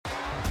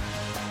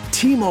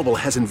T-Mobile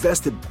has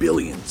invested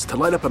billions to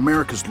light up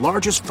America's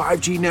largest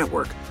 5G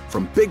network,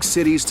 from big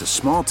cities to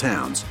small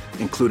towns,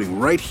 including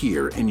right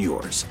here in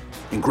yours.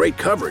 And great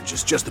coverage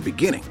is just the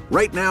beginning.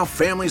 Right now,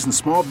 families and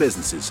small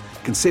businesses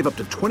can save up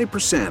to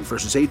 20%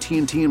 versus AT&T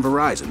and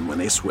Verizon when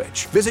they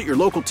switch. Visit your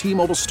local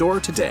T-Mobile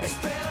store today.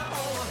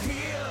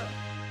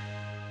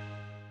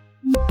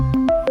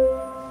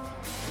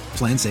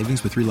 Plan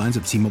savings with 3 lines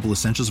of T-Mobile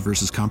Essentials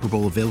versus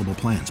comparable available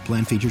plans.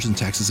 Plan features and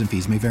taxes and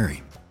fees may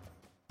vary.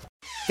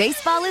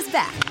 Baseball is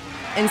back,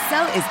 and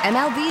so is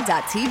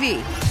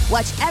MLB.tv.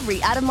 Watch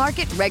every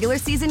out-of-market regular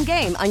season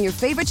game on your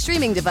favorite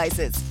streaming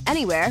devices,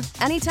 anywhere,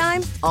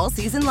 anytime, all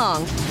season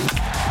long.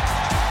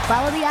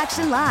 Follow the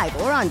action live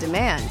or on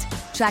demand.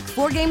 Track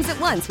 4 games at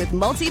once with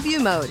multi-view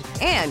mode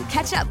and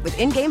catch up with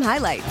in-game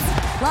highlights.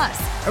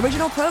 Plus,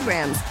 original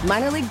programs,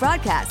 minor league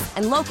broadcasts,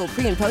 and local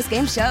pre- and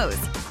post-game shows.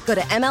 Go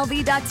to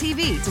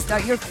MLB.tv to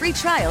start your free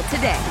trial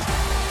today.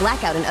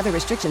 Blackout and other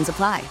restrictions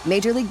apply.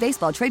 Major League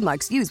Baseball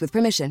trademarks used with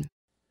permission.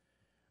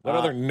 What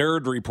other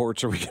nerd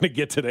reports are we going to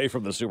get today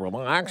from the Super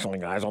Bowl? Well, actually,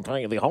 guys, I'll tell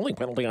you, the holding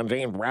penalty on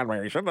James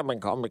Bradbury shouldn't have been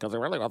called because they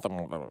really got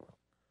them.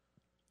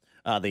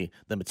 The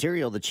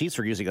material the Chiefs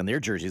were using on their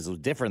jerseys was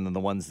different than the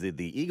ones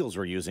the Eagles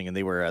were using, and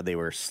they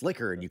were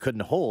slicker, and you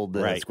couldn't hold.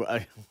 Right.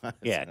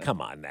 Yeah, come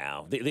on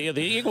now. The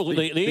Eagles,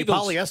 the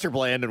polyester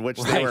blend in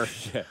which they were.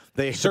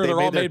 They're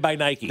all made by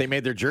Nike. They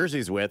made their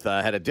jerseys with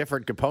had a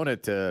different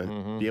component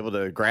to be able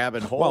to grab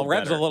and hold. Well,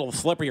 red's better. a little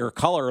slippier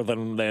color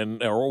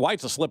or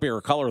white's a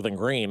slippier color than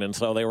green, and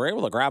so they were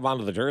able to grab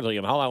onto the jersey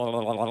and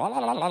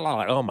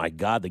oh my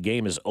God, the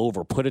game is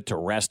over. Put it to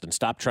rest and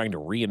stop trying to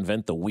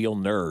reinvent the wheel,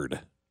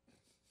 nerd.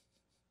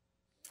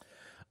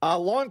 A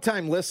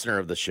longtime listener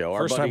of the show,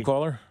 First-time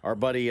caller? Our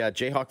buddy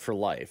Jayhawk for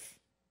Life,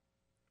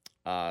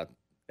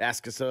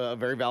 asked us a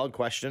very valid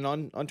question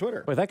on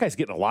Twitter. Boy, that guy's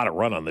getting a lot of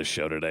run on this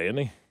show today, isn't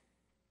he?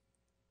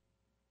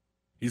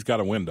 He's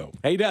got a window.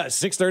 He does,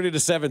 6:30 to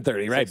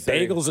 7:30, right?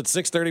 6:30. Bagels at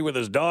 6:30 with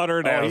his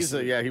daughter. Oh,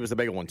 he was the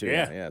bagel one, too.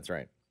 Yeah, that's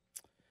right.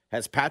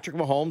 Has Patrick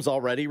Mahomes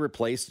already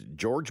replaced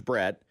George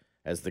Brett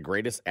as the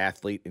greatest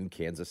athlete in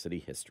Kansas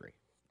City history?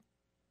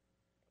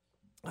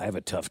 I have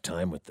a tough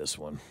time with this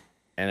one.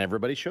 And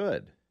everybody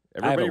should.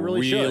 I have a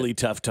really really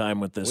tough time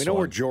with this one. We know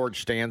where George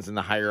stands in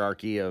the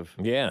hierarchy of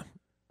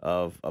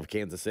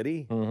Kansas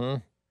City.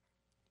 Mm-hmm.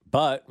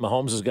 But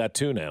Mahomes has got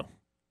 2 now.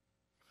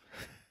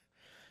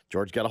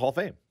 George got a Hall of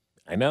Fame.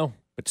 I know,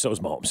 but so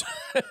is Mahomes.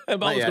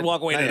 Mahomes can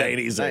walk away in the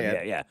 80s.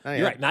 Yeah.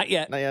 You're right, not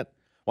yet. Not yet.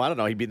 Well, I don't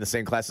know. He'd be in the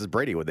same class as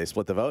Brady. Would they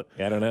split the vote?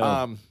 I don't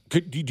know.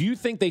 Do you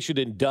think they should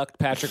induct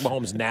Patrick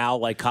Mahomes now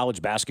like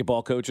college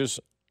basketball coaches?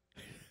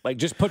 Like,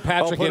 just put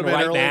Patrick in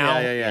right early? now.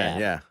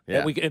 Yeah.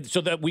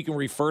 So that we can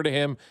refer to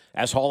him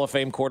as Hall of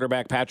Fame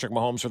quarterback Patrick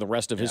Mahomes for the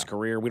rest of his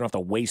career. We don't have to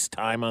waste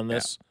time on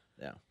this.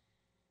 Yeah.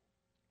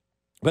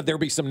 But there'll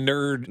be some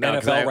nerd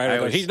NFL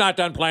writer. He's not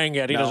done playing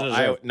yet. He doesn't.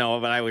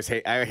 But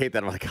I hate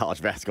that about college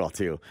basketball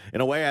too.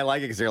 In a way, I like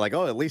it because they're like,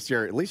 oh, at least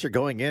you're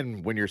going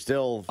in when you're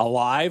still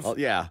alive.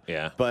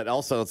 Yeah. But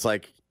also, it's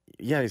like,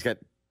 he's got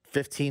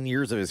 15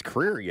 years of his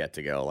career yet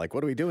to go. Like,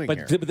 what are we doing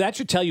here? But that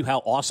should tell you how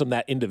awesome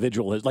that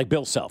individual is. Like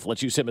Bill Self,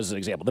 let's use him as an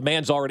example. The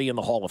man's already in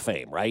the Hall of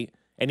Fame, right?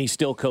 And he's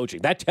still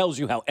coaching. That tells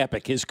you how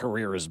epic his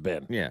career has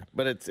been. Yeah,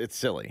 but it's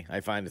silly.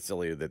 I find it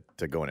silly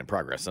to go in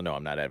progress. So, no,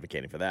 I'm not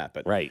advocating for that.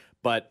 But right.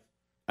 But,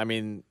 I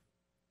mean,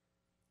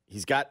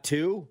 he's got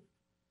 2.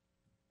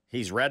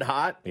 He's red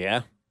hot.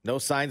 Yeah. No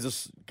signs of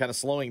kind of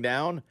slowing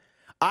down.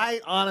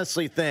 I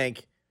honestly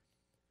think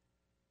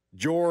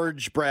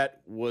George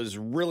Brett was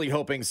really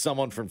hoping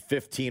someone from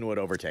 15 would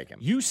overtake him.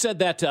 You said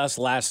that to us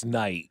last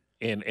night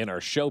in our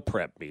show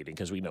prep meeting,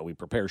 because we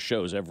prepare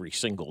shows every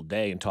single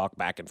day and talk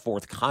back and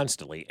forth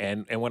constantly.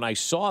 And when I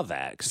saw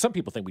that, because some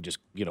people think we just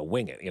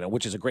wing it,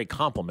 which is a great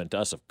compliment to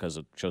us because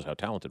it shows how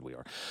talented we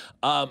are.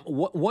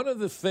 One of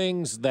the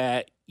things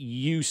that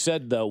you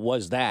said though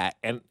was that,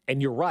 and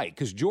you're right,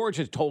 because George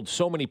has told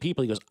so many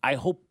people, he goes, I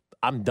hope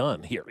I'm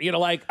done here.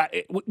 I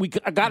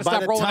got to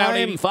stop rolling out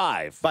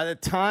 85. By the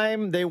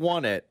time they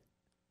won it,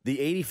 the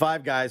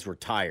 85 guys were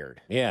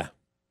tired. Yeah.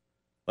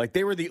 Like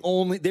they were the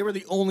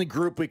only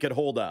group we could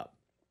hold up.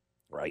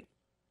 Right.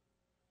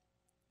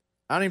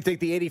 I don't even think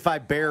the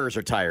 85 Bears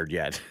are tired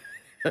yet.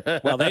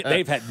 Well,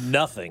 they've had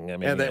nothing. I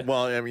mean, you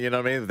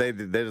know what I mean? They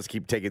just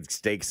keep taking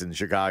steaks in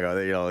Chicago.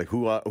 Like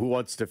who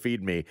wants to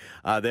feed me?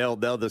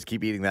 They'll just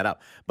keep eating that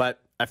up.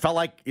 But I felt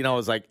like it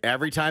was like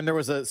every time there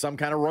was some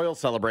kind of royal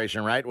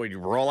celebration, right? Where you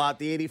roll out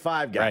the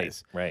 85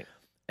 guys, right?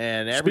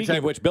 And every Speaking time,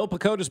 of which, Bill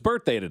Pacota's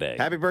birthday today.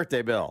 Happy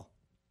birthday, Bill!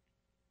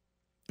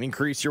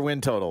 Increase your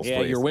win totals, yeah,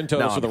 please. Your win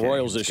totals for the kidding.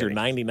 Royals this year,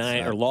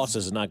 99 or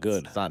losses is not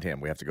good. It's not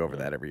him. We have to go over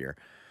that every year.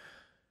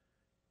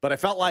 But I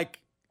felt like.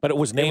 But it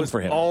was named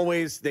for him.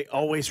 They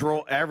always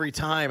roll every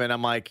time, and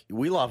I'm like,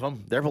 we love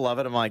them. They're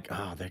beloved. I'm like,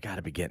 oh, they got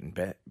to be getting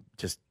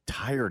just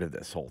tired of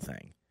this whole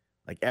thing.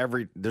 Like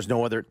there's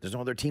no other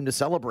team to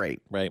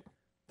celebrate. Right.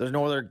 There's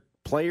no other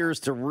players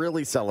to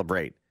really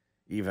celebrate.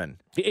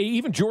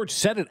 Even George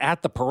said it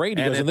at the parade.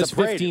 He goes, and this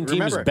 15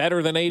 team is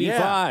better than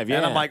 85. Yeah.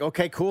 And I'm like,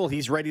 okay, cool.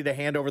 He's ready to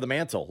hand over the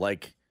mantle.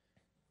 Like,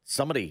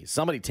 somebody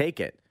take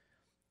it.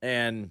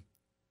 And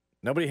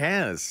nobody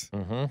has.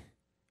 Mm-hmm.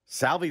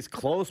 Salvi's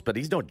close, but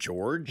he's no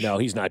George. No,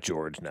 he's not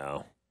George,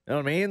 no. You know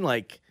what I mean?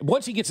 Like,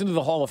 once he gets into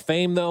the Hall of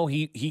Fame, though,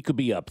 he could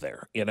be up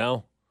there, you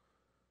know?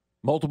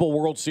 Multiple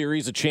World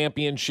Series, a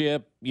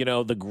championship, you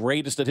know, the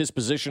greatest at his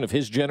position of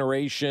his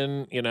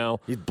generation, you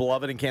know. he's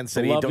beloved in Kansas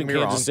City. Beloved Don't in get me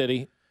Kansas wrong.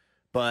 City.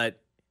 But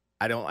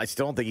I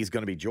still don't think he's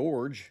going to be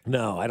George.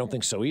 No, I don't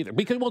think so either.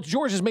 Because, well,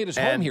 George has made his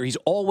home here. He's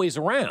always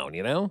around,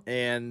 you know?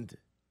 And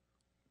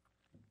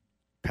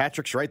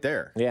Patrick's right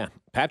there. Yeah,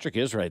 Patrick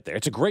is right there.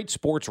 It's a great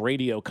sports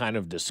radio kind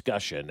of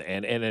discussion,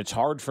 and it's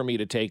hard for me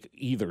to take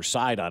either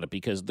side on it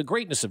because the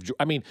greatness of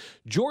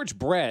George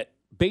Brett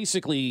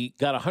basically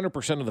got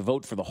 100% of the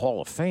vote for the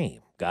Hall of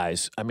Fame,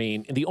 guys. I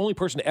mean, the only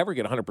person to ever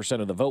get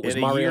 100% of the vote was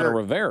Mariano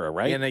Rivera,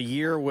 right? In a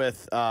year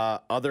with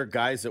other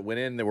guys that went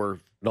in that were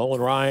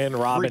Nolan Ryan,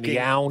 Robin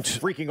Yount.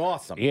 Freaking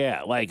awesome.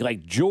 Yeah,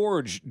 like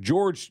George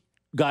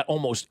got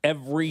almost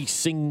every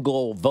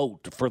single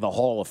vote for the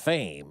Hall of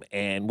Fame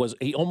and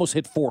he almost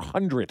hit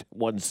 400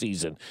 one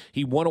season.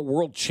 He won a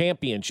world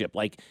championship.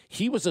 Like,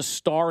 he was a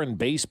star in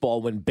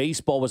baseball when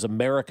baseball was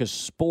America's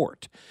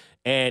sport.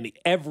 And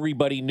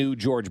everybody knew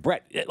George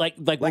Brett. Like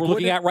we're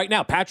looking at right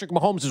now. Patrick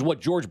Mahomes is what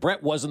George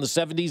Brett was in the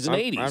 70s and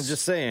 80s. I'm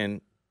just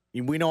saying,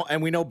 we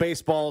know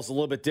baseball is a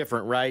little bit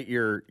different, right?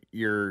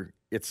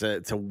 It's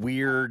a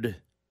weird.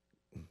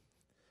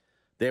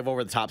 They have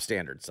over the top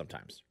standards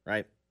sometimes,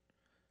 right?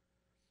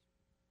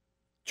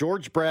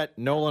 George Brett,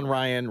 Nolan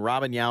Ryan,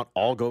 Robin Yount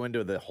all go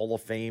into the Hall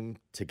of Fame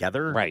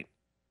together, right?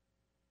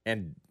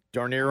 And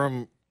darn near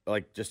them,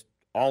 like, just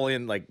all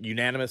in, like,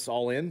 unanimous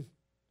all in.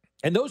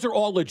 And those are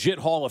all legit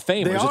Hall of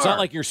Famers. It's not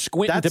like you're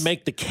squinting to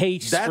make the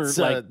case for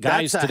like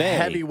guys that's today. A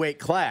heavyweight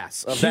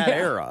class of that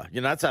era.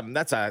 You know, that's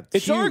a.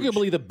 It's huge,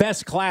 arguably the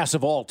best class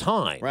of all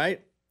time,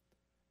 right?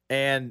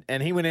 And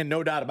he went in,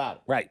 no doubt about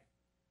it. Right. It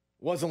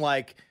wasn't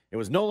like it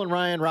was Nolan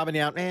Ryan, Robin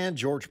Yount, and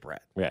George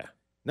Brett. Yeah.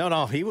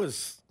 No, he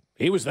was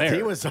there.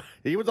 He was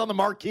on the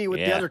marquee with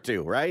the Yeah. other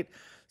two, right?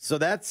 So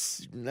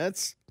that's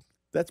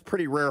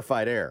pretty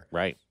rarefied air.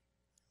 Right.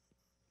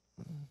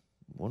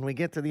 When we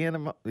get to the end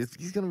of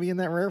he's going to be in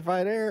that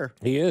rarefied air.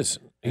 He is.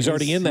 He's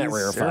already in that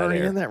rarefied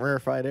air. In that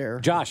rarefied air.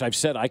 Josh, I've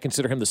said I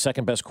consider him the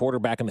second best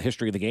quarterback in the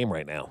history of the game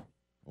right now.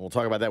 We'll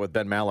talk about that with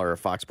Ben Maller of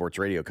Fox Sports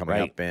Radio coming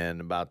up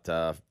in about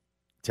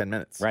 10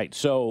 minutes. Right.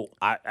 So,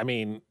 I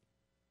mean,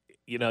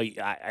 you know,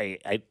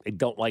 I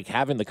don't like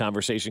having the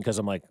conversation because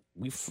I'm like,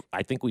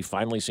 I think we've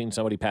finally seen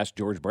somebody pass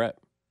George Brett.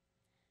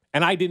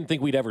 And I didn't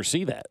think we'd ever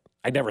see that.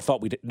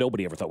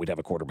 Nobody ever thought we'd have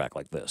a quarterback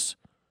like this.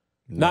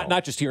 No.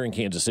 Not just here in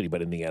Kansas City,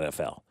 but in the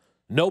NFL.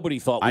 Nobody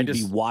thought we'd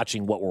be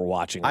watching what we're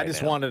watching right now. I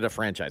just wanted a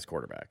franchise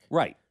quarterback.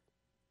 Right.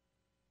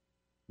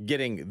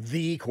 Getting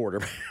the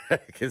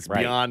quarterback is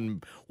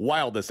beyond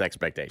wildest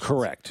expectations.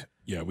 Correct.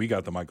 Yeah, we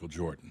got the Michael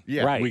Jordan.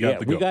 Yeah, right. We got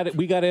the GOAT.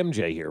 We got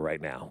MJ here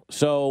right now.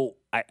 So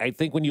I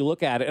think when you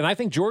look at it, and I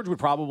think George would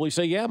probably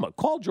say, yeah,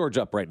 call George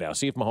up right now.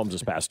 See if Mahomes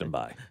has passed him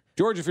by.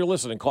 George, if you're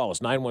listening, call us,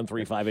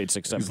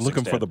 913-586-7610. He's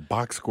looking for the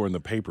box score in the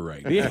paper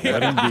right now. Yeah.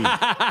 Let him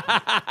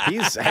be.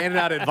 He's handing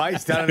out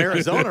advice down in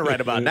Arizona right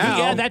about now.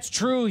 Yeah, that's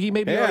true. He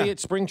may be already at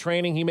spring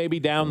training. He may be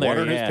down there.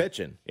 Wondering who's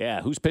pitching.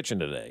 Yeah, who's pitching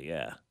today?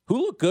 Yeah. Who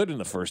looked good in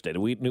the first day?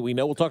 We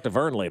know we'll talk to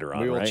Vern later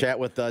on, We will right? chat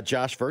with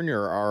Josh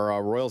Vernier,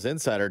 our Royals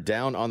insider,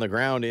 down on the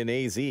ground in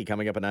AZ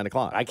coming up at 9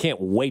 o'clock. I can't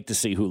wait to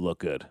see who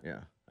looked good. Yeah.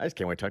 I just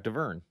can't wait to talk to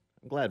Vern.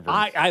 I'm glad Vern.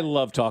 I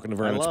love talking to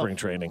Vern at spring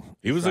training.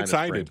 He was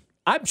excited.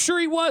 I'm sure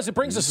he was. It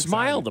brings a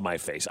smile to my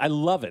face. I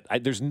love it.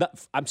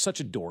 I'm such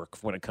a dork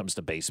when it comes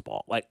to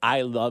baseball. Like,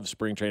 I love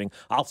spring training.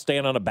 I'll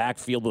stand on a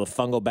backfield with a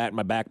fungo bat in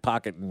my back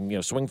pocket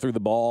and swing through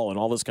the ball and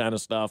all this kind of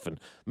stuff and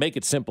make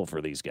it simple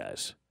for these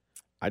guys.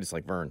 I just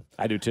like Vern.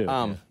 I do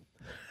too.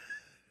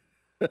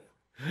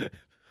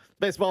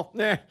 Baseball,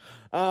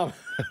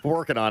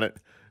 working on it.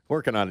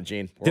 Working on it,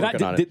 Gene.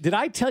 Did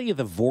I tell you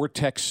the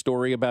Vortex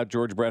story about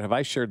George Brett? Have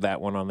I shared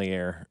that one on the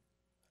air?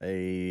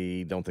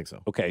 I don't think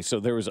so. Okay, so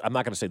I'm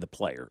not going to say the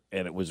player,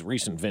 and it was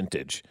recent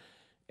vintage,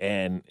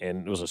 and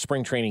it was a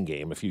spring training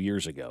game a few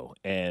years ago,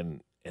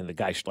 and the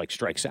guy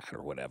strikes out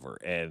or whatever,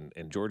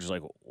 and George is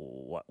like,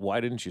 why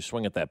didn't you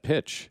swing at that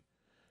pitch?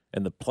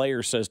 And the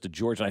player says to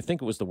George, and I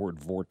think it was the word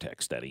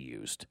vortex that he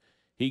used.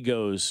 He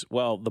goes,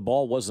 well, the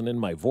ball wasn't in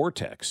my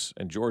vortex.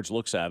 And George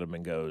looks at him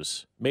and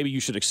goes, maybe you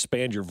should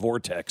expand your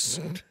vortex.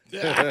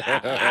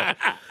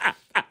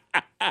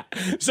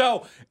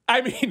 So,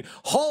 I mean,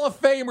 Hall of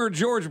Famer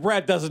George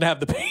Brett doesn't have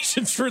the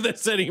patience for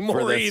this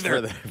anymore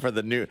either. For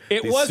the new.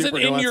 It wasn't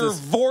in your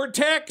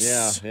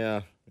vortex?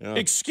 Yeah.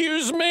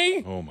 Excuse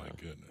me? Oh, my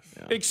goodness.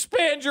 Yeah.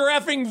 Expand your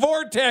effing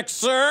vortex,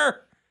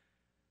 sir.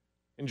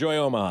 Enjoy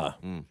Omaha.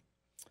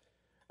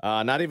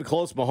 Not even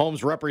close.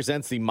 Mahomes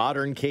represents the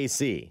modern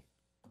KC.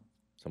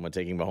 Someone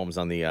taking Mahomes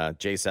on the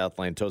J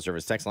Southland Tow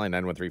Service text line,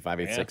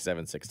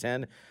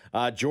 913-586-7610.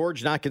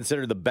 George not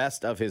considered the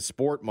best of his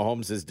sport.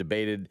 Mahomes has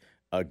debated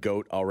a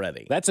GOAT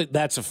already. That's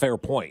a fair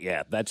point.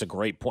 Yeah, that's a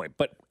great point.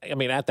 But, I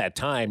mean, at that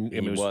time, he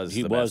was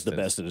the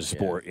best of his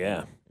sport.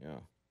 Yeah.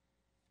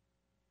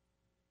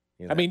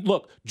 I mean,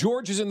 look,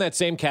 George is in that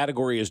same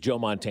category as Joe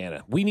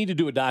Montana. We need to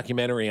do a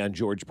documentary on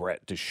George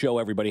Brett to show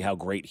everybody how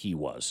great he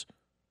was.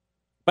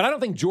 But I don't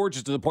think George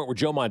is to the point where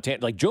Joe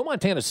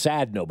Montana's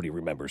sad nobody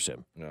remembers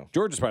him. No.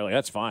 George is probably like,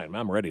 that's fine.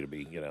 I'm ready to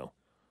be,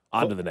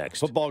 on to the next.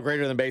 Football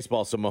greater than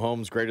baseball, so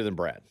Mahomes greater than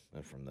Brad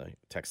from the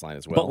text line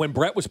as well. But when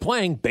Brett was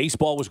playing,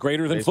 baseball was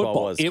greater than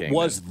football. It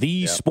was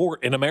the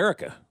sport in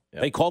America.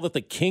 Yep. They called it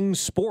the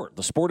king's sport.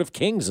 The sport of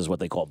kings is what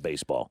they called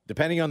baseball.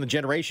 Depending on the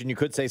generation, you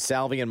could say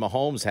Salvi and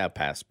Mahomes have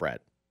passed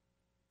Brett.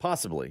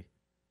 Possibly.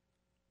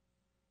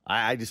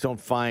 I just don't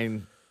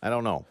find – I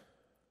don't know.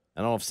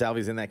 I don't know if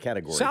Salvi's in that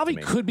category. Salvi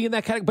could be in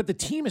that category, but the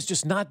team has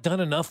just not done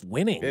enough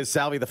winning. Is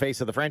Salvi the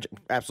face of the franchise?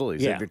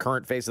 Absolutely. He's the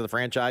current face of the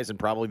franchise and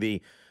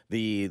probably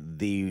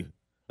the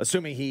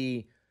assuming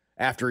he,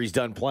 after he's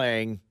done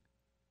playing,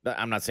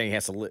 I'm not saying he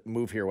has to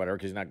move here or whatever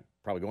because he's not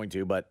probably going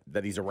to, but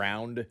that he's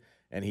around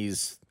and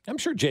he's – I'm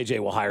sure JJ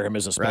will hire him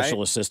as a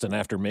special assistant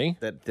after me.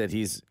 That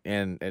he's –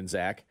 and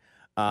Zach.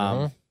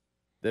 That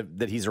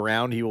he's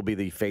around, he will be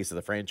the face of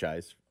the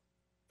franchise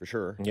for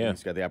sure. Yeah.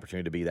 He's got the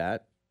opportunity to be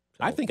that.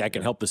 So, I think I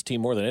can help this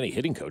team more than any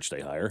hitting coach they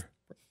hire.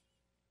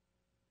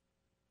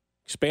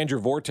 Expand your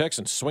vortex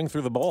and swing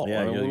through the ball.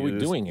 Yeah, what are we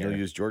doing here? You'll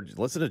use George.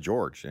 Listen to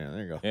George. Yeah,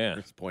 there you go. Yeah.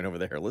 There's a point over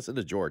there. Listen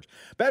to George.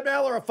 Ben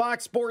Maller of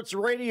Fox Sports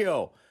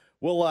Radio.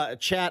 We'll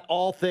chat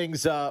all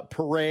things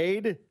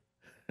parade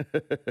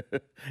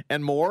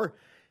and more.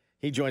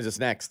 He joins us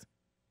next.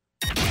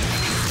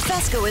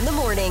 Fesco in the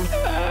morning.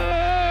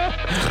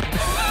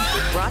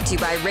 Brought to you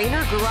by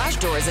Rainer Garage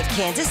Doors of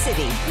Kansas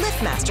City.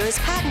 LiftMaster's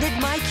patented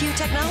MyQ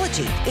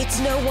technology. It's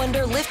no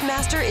wonder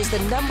LiftMaster is the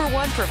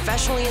 #1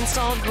 professionally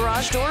installed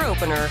garage door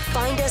opener.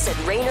 Find us at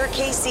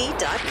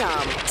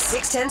RainerKC.com.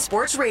 610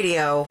 Sports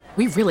Radio.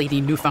 We really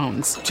need new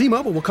phones.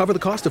 T-Mobile will cover the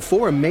cost of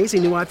 4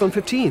 amazing new iPhone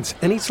 15s,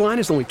 and each line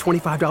is only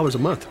 $25 a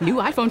month. New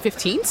iPhone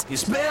 15s?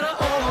 It's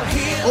better over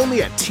here.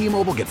 Only at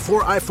T-Mobile, get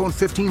 4 iPhone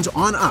 15s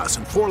on us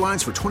and 4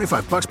 lines for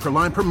 $25 per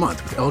line per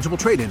month with eligible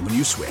trade-in when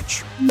you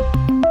switch.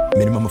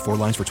 Minimum of 4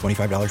 lines for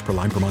 $25 per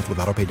line per month with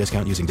autopay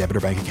discount using debit or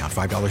bank account.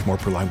 $5 more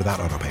per line without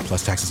autopay,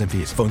 plus taxes and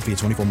fees. Phone fee at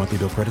 24 monthly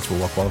bill credits for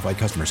well-qualified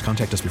customers.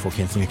 Contact us before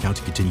canceling account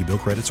to continue bill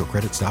credits or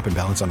credit stop and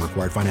balance on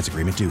required finance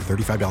agreement due.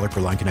 $35 per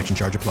line connection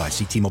charge applies.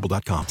 See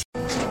T-Mobile.com.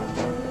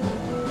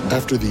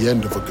 After the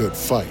end of a good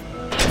fight,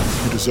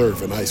 you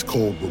deserve an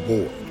ice-cold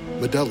reward.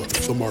 Modelo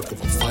is the mark of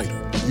a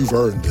fighter. You've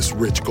earned this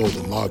rich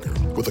golden lager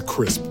with a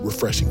crisp,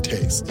 refreshing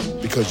taste.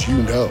 Because you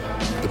know,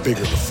 the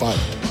bigger the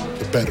fight,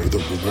 the better the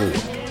reward.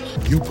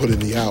 You put in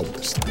the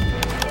hours,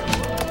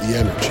 the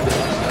energy,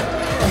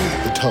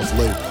 the tough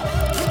labor.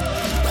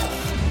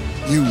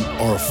 You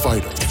are a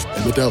fighter,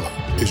 and Modelo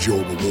is your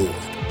reward.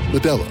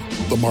 Modelo,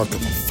 the mark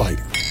of a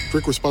fighter.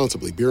 Drink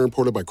responsibly. Beer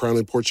imported by Crown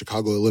Imports,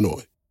 Chicago,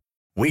 Illinois.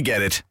 We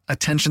get it.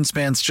 Attention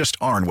spans just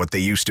aren't what they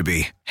used to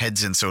be.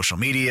 Heads in social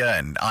media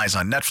and eyes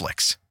on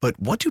Netflix. But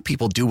what do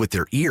people do with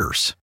their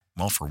ears?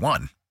 Well, for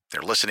one,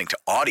 they're listening to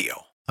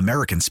audio.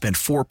 Americans spend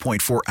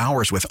 4.4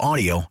 hours with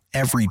audio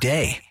every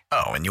day.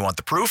 Oh, and you want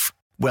the proof?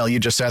 Well, you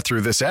just sat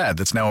through this ad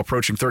that's now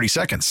approaching 30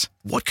 seconds.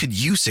 What could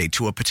you say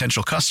to a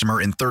potential customer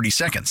in 30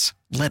 seconds?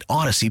 Let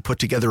Odyssey put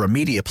together a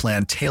media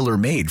plan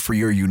tailor-made for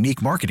your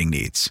unique marketing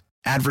needs.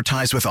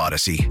 Advertise with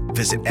Odyssey.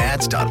 Visit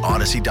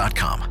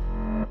ads.odyssey.com.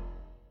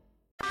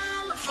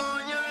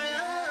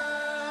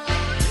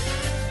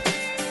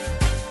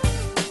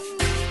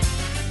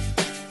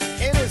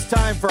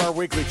 Time for our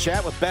weekly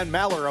chat with Ben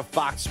Maller of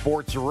Fox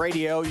Sports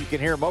Radio. You can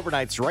hear him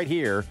overnights right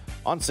here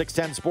on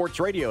 610 Sports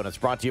Radio, and it's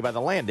brought to you by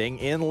The Landing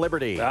in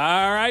Liberty. All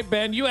right,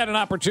 Ben, you had an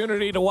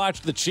opportunity to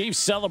watch the Chiefs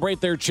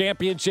celebrate their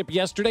championship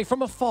yesterday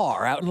from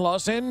afar out in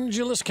Los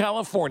Angeles,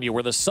 California,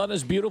 where the sun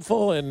is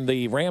beautiful and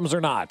the Rams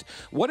are not.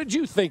 What did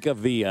you think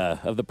of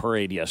the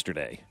parade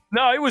yesterday?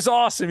 No, it was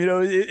awesome. You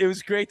know, it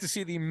was great to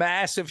see the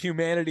mass of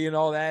humanity and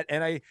all that.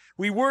 And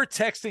we were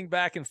texting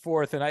back and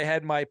forth, and I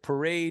had my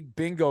parade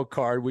bingo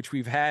card, which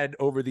we've had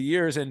over the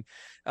years. And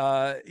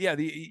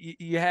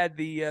you had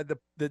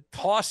the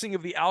tossing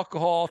of the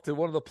alcohol to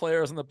one of the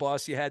players on the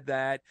bus. You had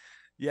that.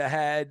 You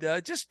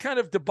had just kind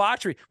of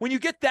debauchery. When you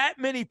get that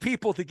many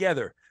people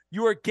together,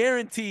 you are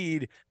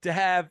guaranteed to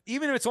have,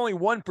 even if it's only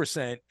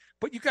 1%,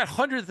 but you've got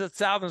hundreds of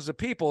thousands of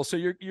people, so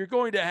you're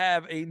going to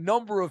have a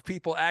number of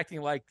people acting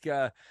like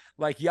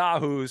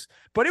yahoos.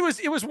 But it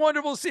was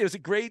wonderful to see. It was a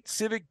great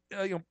civic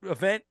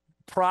event,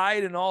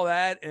 pride, and all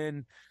that,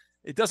 and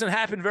it doesn't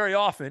happen very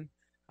often.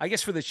 I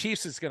guess for the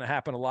Chiefs it's going to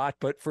happen a lot,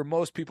 but for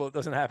most people it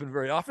doesn't happen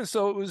very often.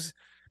 So it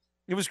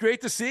was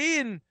great to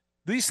see, and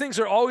these things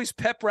are always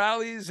pep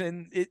rallies,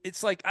 and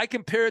it's like I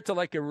compare it to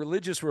like a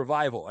religious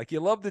revival. Like you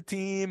love the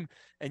team,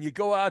 and you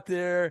go out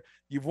there,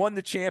 you've won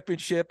the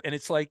championship, and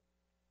it's like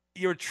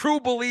you're a true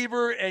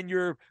believer and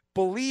your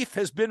belief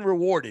has been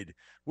rewarded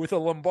with a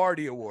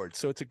Lombardi Award.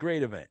 So it's a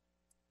great event.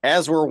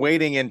 As we're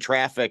waiting in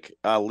traffic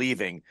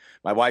leaving,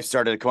 my wife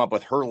started to come up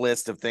with her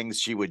list of things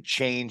she would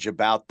change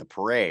about the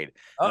parade.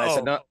 And I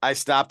said, no, I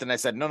stopped and I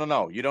said,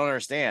 no, you don't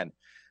understand.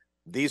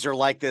 these are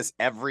like this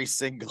every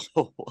single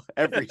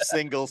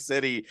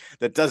city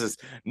that does this.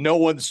 No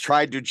one's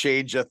tried to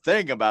change a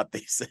thing about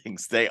these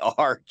things. They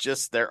are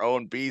just their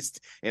own beast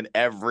in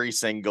every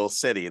single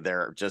city.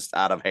 They're just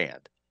out of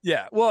hand.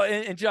 Yeah. Well,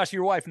 and Josh,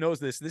 your wife knows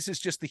this. This is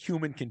just the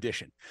human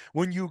condition.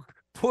 When you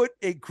put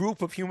a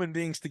group of human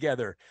beings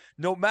together,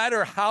 no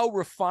matter how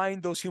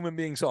refined those human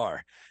beings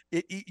are,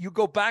 you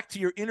go back to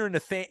your inner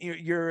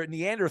your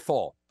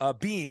Neanderthal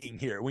being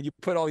here when you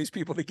put all these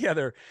people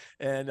together.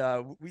 And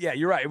yeah,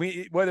 you're right. I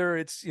mean, whether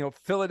it's,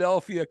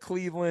 Philadelphia,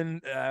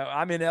 Cleveland,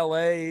 I'm in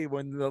LA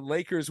when the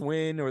Lakers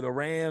win, or the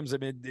Rams, I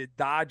mean, the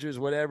Dodgers,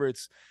 whatever,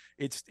 it's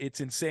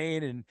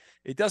insane. And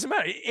it doesn't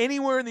matter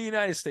anywhere in the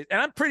United States.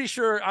 And I'm pretty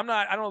sure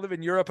I don't live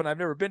in Europe, and I've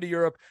never been to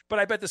Europe, but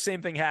I bet the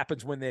same thing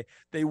happens when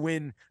they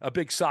win a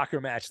big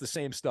soccer match. The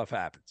same stuff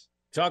happens.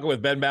 Talking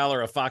with Ben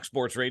Maller of Fox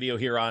Sports Radio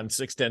here on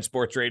 610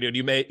 Sports Radio.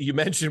 You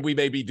mentioned we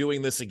may be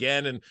doing this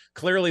again, and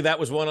clearly that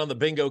was one on the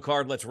bingo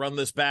card. Let's run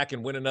this back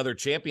and win another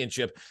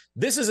championship.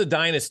 This is a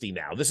dynasty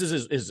now. This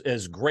is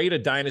as great a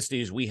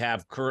dynasty as we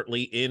have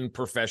currently in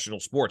professional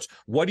sports.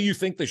 What do you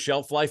think the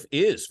shelf life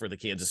is for the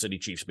Kansas City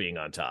Chiefs being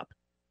on top?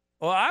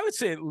 Well, I would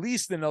say at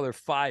least another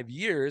 5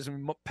 years. I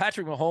mean,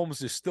 Patrick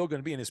Mahomes is still going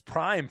to be in his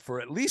prime for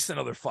at least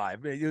another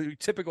 5, your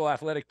typical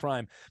athletic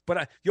prime.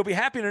 But you'll be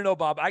happy to know,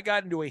 Bob, I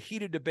got into a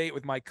heated debate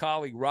with my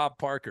colleague, Rob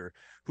Parker,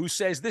 who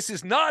says this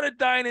is not a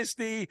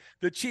dynasty.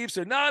 The Chiefs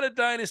are not a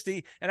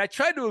dynasty. And I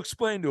tried to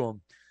explain to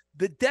him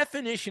the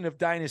definition of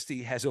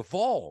dynasty has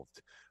evolved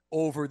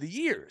over the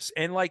years.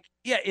 And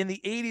in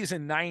the 80s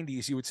and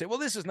 90s, you would say, well,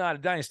 this is not a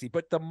dynasty.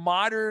 But the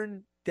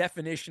modern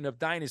definition of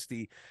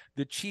dynasty,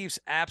 the Chiefs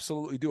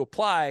absolutely do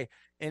apply.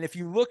 And if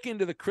you look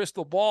into the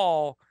crystal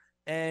ball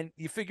and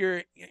you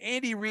figure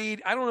Andy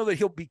Reid, I don't know that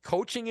he'll be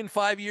coaching in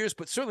 5 years,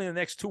 but certainly in the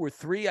next 2 or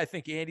 3, I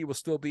think Andy will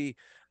still be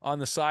on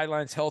the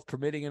sidelines, health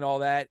permitting and all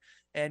that.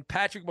 And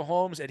Patrick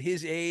Mahomes at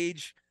his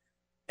age,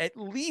 at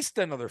least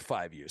another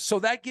 5 years. So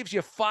that gives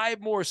you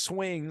 5 more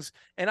swings.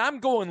 And I'm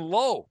going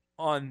low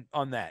on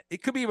that.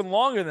 It could be even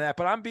longer than that,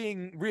 but I'm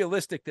being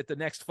realistic that the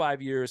next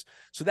 5 years.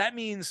 So that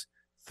means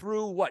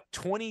through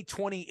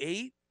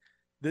 2028,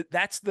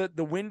 that's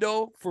the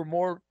window for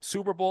more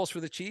Super Bowls for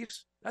the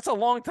Chiefs. That's a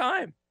long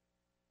time.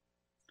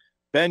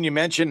 Ben, you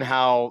mentioned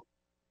how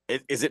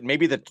is it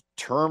maybe the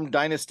term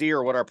dynasty,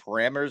 or what our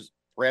parameters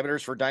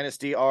for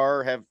dynasty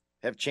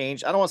have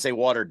changed? I don't want to say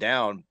watered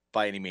down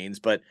by any means,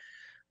 but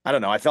I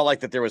don't know. I felt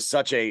like that there was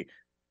such a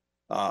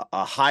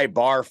high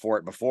bar for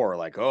it before.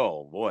 Like,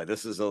 oh boy,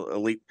 this is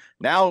elite.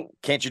 Now,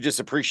 can't you just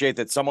appreciate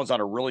that someone's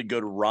on a really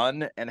good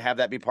run and have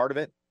that be part of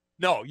it?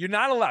 No, you're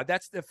not allowed.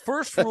 That's the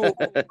first rule.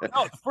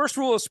 The first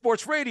rule of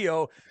sports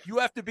radio, you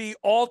have to be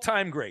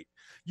all-time great.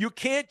 You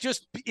can't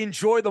just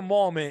enjoy the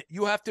moment.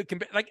 You have to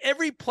compare. Like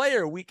every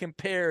player we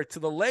compare to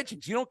the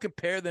legends. You don't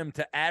compare them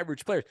to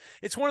average players.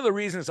 It's one of the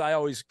reasons I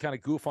always kind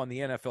of goof on the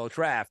NFL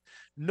draft.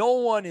 No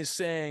one is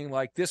saying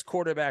like this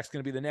quarterback's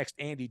going to be the next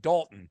Andy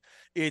Dalton.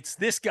 It's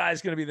this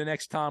guy's going to be the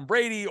next Tom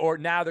Brady, or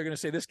now they're going to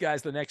say this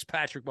guy's the next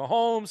Patrick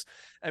Mahomes.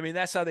 I mean,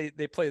 that's how they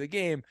play the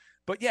game.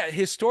 But yeah,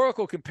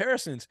 historical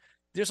comparisons.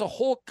 There's a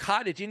whole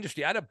cottage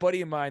industry. I had a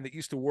buddy of mine that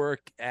used to work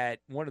at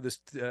one of the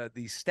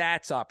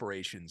stats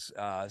operations,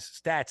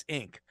 Stats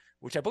Inc.,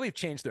 which I believe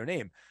changed their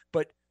name.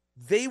 But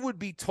they would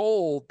be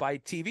told by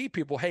TV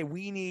people, hey,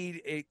 we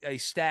need a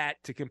stat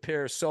to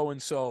compare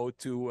so-and-so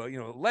to,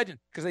 a legend,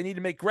 because they need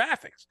to make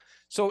graphics.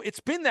 So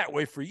it's been that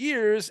way for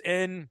years,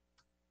 and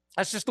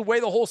that's just the way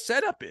the whole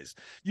setup is.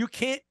 You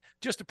can't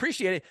just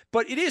appreciate it.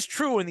 But it is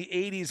true in the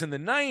 80s and the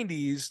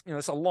 90s,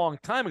 it's a long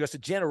time ago, it's a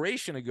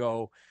generation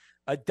ago,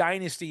 a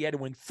dynasty had to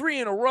win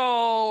 3 in a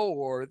row,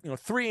 or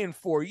 3 in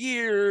 4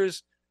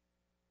 years.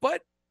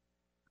 But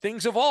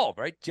things evolve,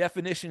 right?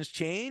 Definitions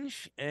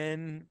change,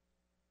 and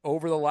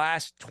over the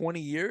last 20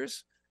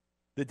 years,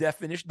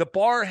 the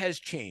bar has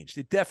changed.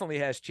 It definitely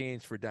has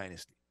changed for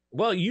dynasty.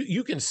 Well,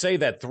 you can say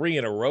that 3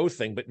 in a row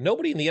thing, but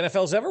nobody in the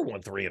NFL's ever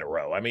won 3 in a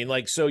row. I mean,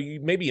 so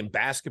you maybe in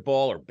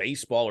basketball or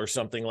baseball or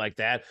something like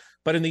that,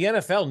 but in the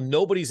NFL,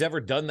 nobody's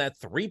ever done that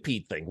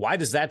three-peat thing. Why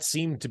does that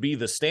seem to be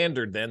the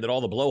standard then that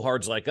all the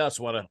blowhards like us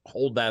want to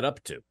hold that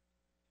up to?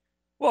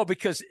 Well,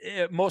 because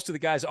most of the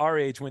guys our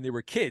age, when they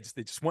were kids,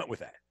 they just went with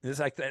that. It's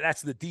like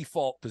that's the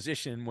default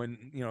position.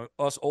 When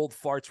us old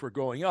farts were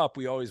growing up,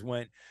 we always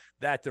went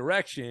that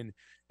direction,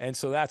 and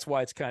so that's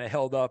why it's kind of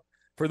held up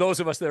for those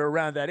of us that are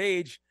around that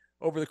age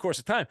over the course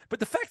of time. But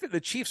the fact that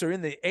the Chiefs are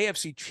in the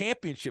AFC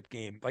Championship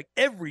game like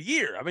every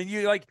year, I mean,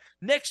 you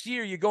next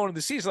year you go into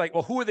the season like,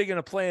 well, who are they going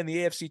to play in the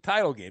AFC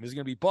title game? Is it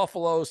going to be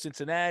Buffalo,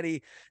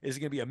 Cincinnati? Is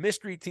it going to be a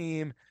mystery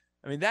team?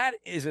 I mean, that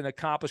is an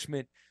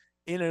accomplishment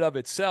in and of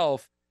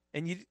itself.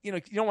 And you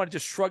don't want to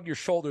just shrug your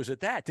shoulders at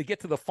that. To get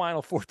to the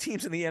final 4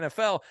 teams in the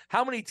NFL,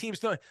 how many teams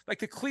don't, like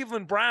the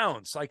Cleveland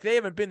Browns, like they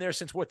haven't been there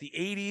since the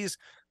 80s.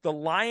 The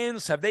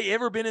Lions, have they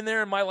ever been in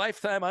there in my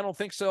lifetime? I don't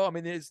think so. I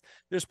mean,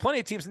 there's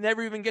plenty of teams that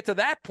never even get to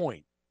that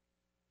point.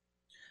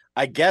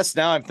 I guess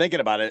now I'm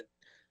thinking about it,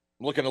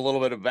 I'm looking a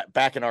little bit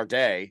back in our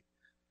day,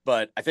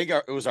 but I think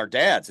it was our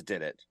dads that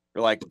did it.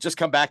 They're like, just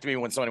come back to me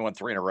when somebody won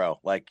 3 in a row.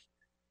 Like,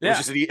 It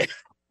was just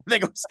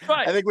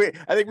I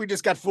think we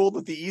just got fooled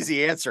with the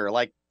easy answer.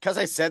 Like, because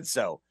I said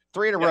so.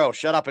 3 in a row.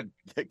 Shut up and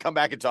come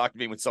back and talk to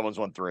me when someone's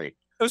won 3. It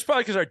was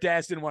probably because our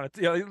dads didn't want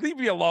to, leave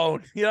me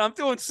alone. I'm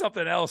doing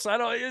something else.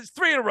 It's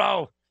 3 in a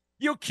row.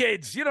 You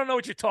kids, you don't know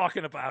what you're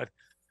talking about.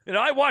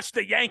 I watched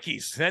the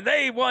Yankees, and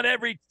they won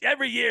every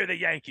year. The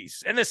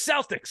Yankees and the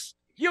Celtics.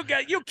 You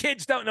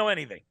kids don't know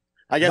anything.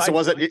 I guess it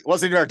wasn't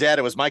even our dad.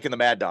 It was Mike and the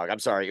Mad Dog. I'm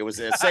sorry. It was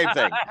the same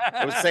thing.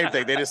 It was the same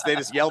thing. They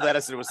just yelled at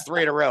us, and it was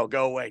 3 in a row.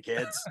 Go away,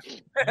 kids.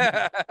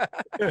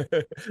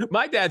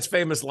 My dad's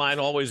famous line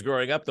always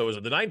growing up, though, was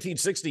the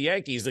 1960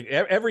 Yankees.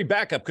 Every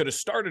backup could have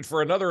started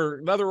for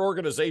another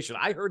organization.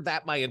 I heard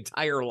that my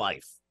entire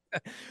life.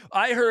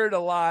 I heard a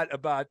lot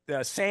about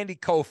Sandy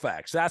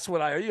Koufax. That's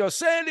what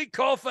Sandy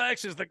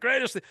Koufax is the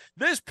greatest.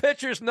 This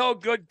pitcher's no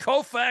good.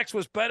 Koufax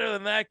was better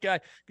than that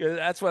guy.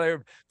 That's what I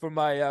heard from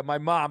my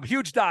mom.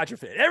 Huge Dodger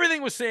fan.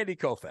 Everything was Sandy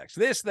Koufax.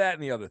 This, that,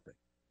 and the other thing.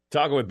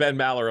 Talking with Ben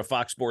Maller of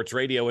Fox Sports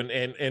Radio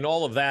and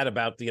all of that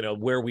about,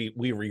 where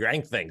we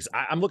rank things.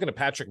 I'm looking at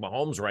Patrick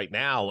Mahomes right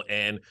now,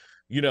 and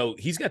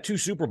he's got 2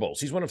 Super Bowls.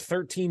 He's one of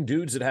 13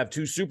 dudes that have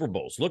 2 Super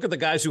Bowls. Look at the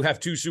guys who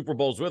have 2 Super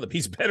Bowls with him.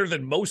 He's better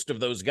than most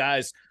of those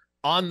guys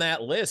on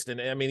that list. And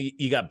I mean,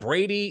 you got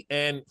Brady,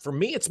 and for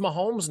me, it's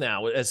Mahomes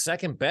now as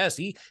second best.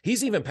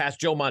 He's even past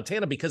Joe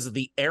Montana because of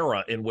the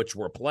era in which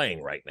we're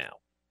playing right now.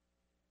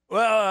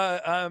 Well,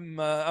 I'm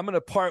going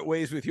to part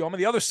ways with you. I'm on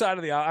the other side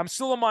of the aisle. I'm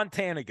still a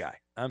Montana guy.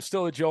 I'm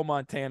still a Joe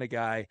Montana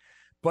guy,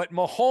 but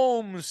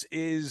Mahomes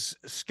is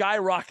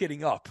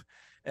skyrocketing up.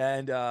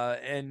 And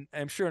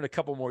I'm sure in a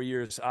couple more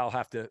years, I'll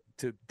have to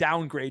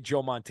downgrade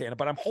Joe Montana,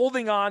 but I'm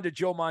holding on to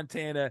Joe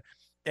Montana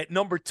at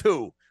number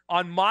 2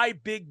 on my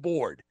big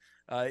board.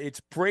 It's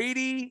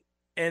Brady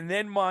and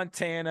then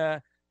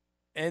Montana.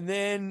 And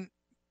then,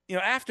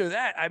 after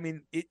that, I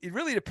mean, it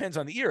really depends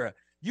on the era.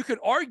 You could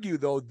argue,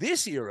 though,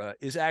 this era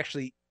is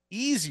actually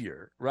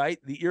easier, right?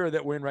 The era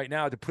that we're in right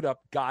now to put up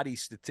gaudy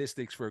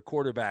statistics for a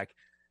quarterback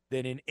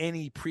than in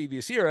any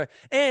previous era.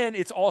 And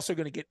it's also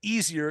going to get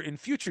easier in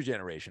future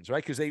generations,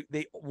 right? Because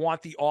they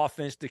want the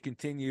offense to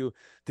continue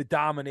to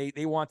dominate.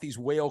 They want these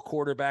whale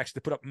quarterbacks to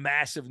put up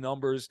massive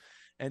numbers.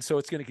 And so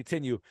it's going to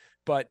continue.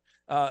 But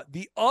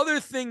the other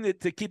thing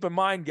to keep in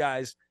mind,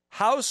 guys,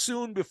 how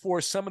soon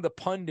before some of the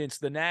pundits,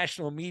 the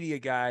national media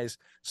guys,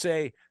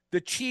 say the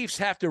Chiefs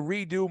have to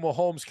redo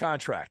Mahomes'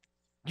 contract?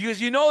 Because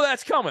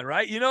that's coming,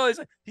 right?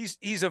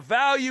 He's a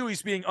value.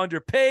 He's being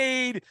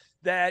underpaid.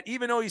 That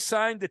even though he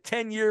signed the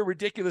 10-year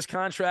ridiculous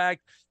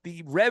contract,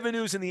 the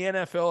revenues in the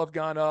NFL have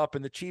gone up,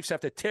 and the Chiefs have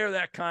to tear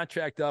that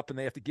contract up, and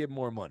they have to give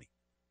more money.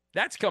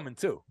 That's coming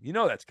too.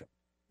 That's coming.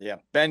 Yeah,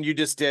 Ben, you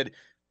just did.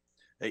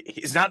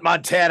 He's not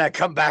Montana.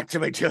 Come back to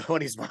me too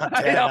when he's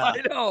Montana.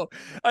 I know.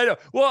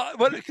 Well,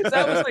 because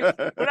that was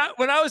like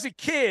when I was a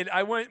kid,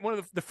 I went one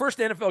of the first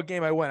NFL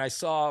game I went. I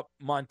saw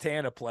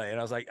Montana play,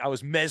 and I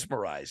was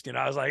mesmerized.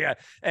 I was like,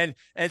 and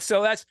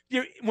so that's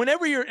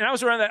whenever you're, and I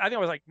was around that. I think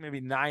I was like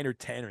maybe 9 or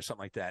 10 or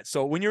something like that.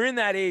 So when you're in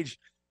that age,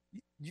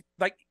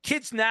 like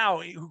kids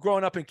now who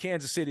growing up in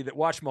Kansas City that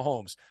watch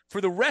Mahomes for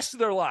the rest of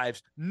their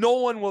lives, no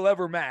one will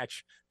ever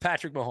match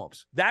Patrick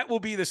Mahomes. That will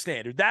be the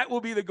standard. That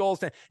will be the gold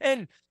standard.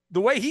 And the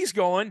way he's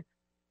going,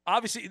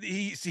 obviously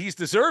he's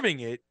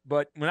deserving it.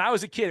 But when I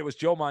was a kid, it was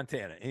Joe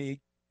Montana, and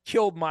he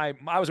killed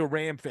I was a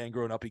Ram fan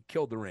growing up. He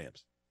killed the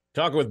Rams.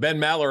 Talking with Ben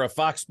Maller of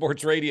Fox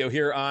Sports Radio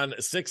here on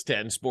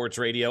 610 Sports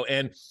Radio.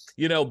 And,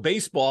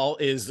 baseball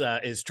is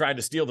trying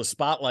to steal the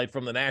spotlight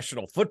from the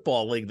National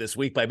Football League this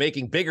week by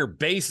making bigger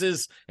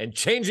bases and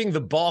changing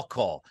the ball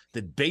call.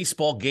 Did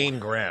baseball gain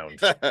ground?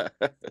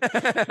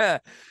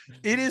 It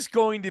is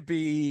going to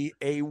be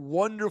a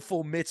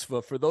wonderful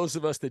mitzvah for those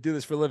of us that do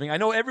this for a living. I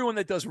know everyone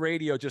that does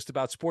radio, just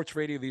about sports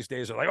radio these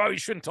days, are like, oh, you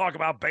shouldn't talk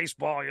about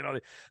baseball.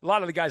 A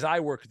lot of the guys I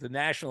work with, the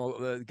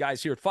national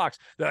guys here at Fox,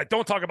 they're like,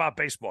 don't talk about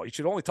baseball. You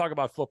should only talk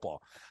about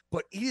football.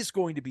 But it is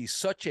going to be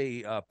such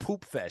a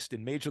poop fest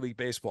in Major League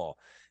Baseball.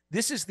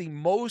 This is the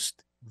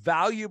most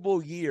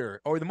valuable year,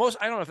 or the most,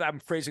 I don't know if I'm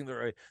phrasing the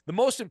right, the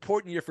most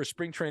important year for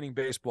spring training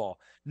baseball.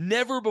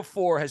 Never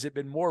before has it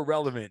been more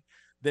relevant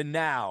than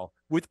now,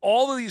 with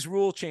all of these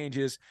rule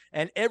changes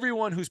and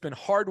everyone who's been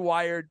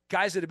hardwired,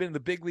 guys that have been in the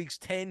big leagues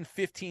 10,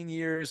 15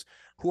 years,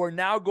 who are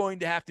now going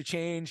to have to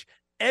change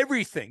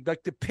everything,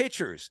 like the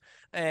pitchers,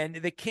 and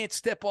they can't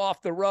step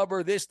off the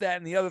rubber, this, that,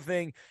 and the other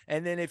thing.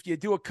 And then if you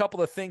do a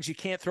couple of things, you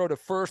can't throw to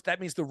first. That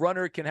means the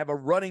runner can have a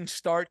running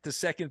start to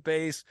second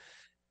base.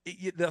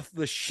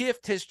 The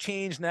shift has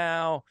changed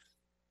now.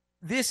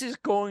 This is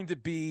going to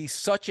be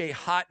such a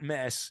hot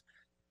mess.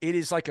 It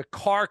is like a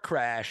car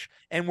crash,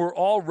 and we're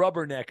all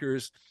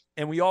rubberneckers,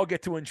 and we all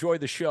get to enjoy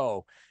the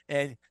show.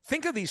 And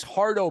think of these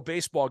hardo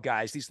baseball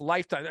guys, these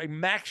lifetime, like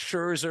Max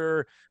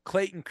Scherzer,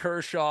 Clayton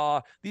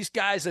Kershaw, these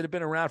guys that have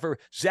been around for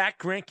Zach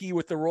Greinke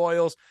with the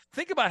Royals.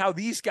 Think about how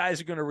these guys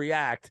are going to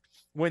react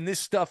when this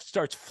stuff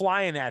starts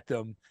flying at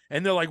them.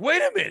 And they're like,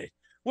 wait a minute,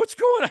 What's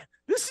going on?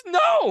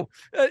 No.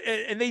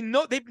 And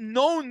they've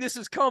known this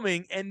is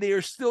coming, and they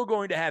are still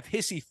going to have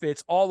hissy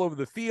fits all over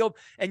the field.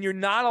 And you're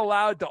not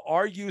allowed to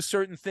argue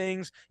certain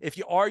things. If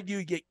you argue,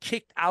 you get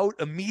kicked out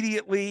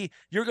immediately.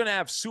 You're going to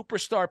have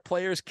superstar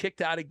players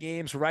kicked out of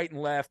games right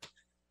and left.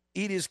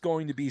 It is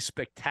going to be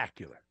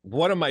spectacular.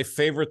 One of my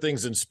favorite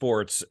things in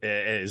sports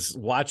is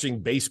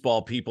watching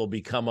baseball people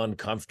become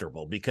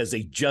uncomfortable because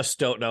they just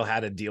don't know how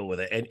to deal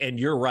with it. And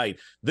you're right.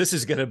 This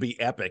is going to be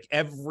epic.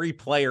 Every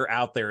player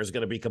out there is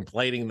going to be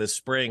complaining this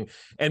spring.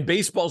 And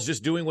baseball's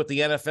just doing what the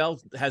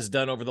NFL has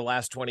done over the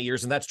last 20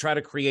 years, and that's try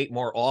to create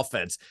more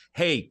offense.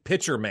 Hey,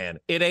 pitcher man,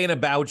 it ain't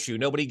about you.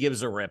 Nobody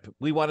gives a rip.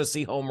 We want to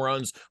see home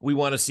runs. We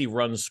want to see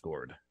runs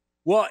scored.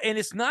 Well, and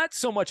it's not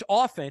so much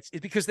offense.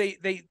 It's because they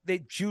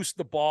juiced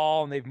the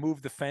ball and they've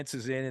moved the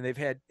fences in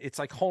and it's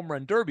like home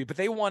run derby, but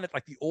they want it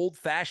like the old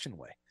fashioned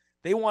way.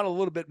 They want a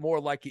little bit more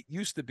like it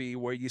used to be,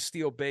 where you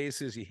steal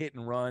bases, you hit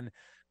and run,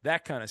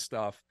 that kind of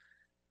stuff.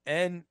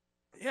 And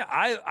yeah,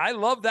 I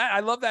love that.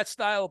 I love that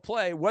style of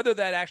play, whether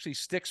that actually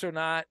sticks or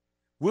not.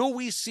 Will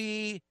we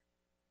see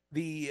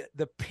the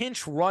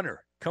pinch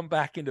runner come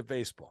back into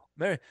baseball?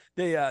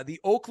 The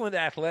Oakland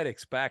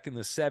Athletics back in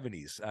the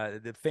 70s,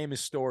 the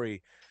famous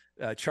story,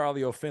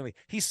 Charlie O'Finley,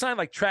 he signed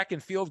like track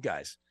and field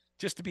guys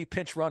just to be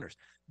pinch runners.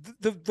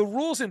 The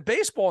rules in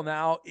baseball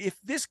now, if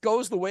this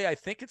goes the way I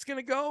think it's going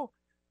to go,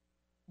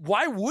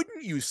 why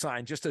wouldn't you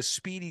sign just a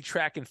speedy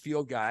track and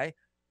field guy?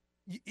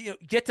 You know,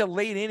 get to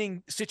late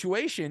inning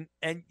situation,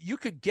 and you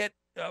could get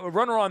a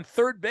runner on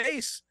third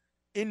base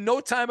in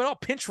no time at all.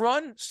 Pinch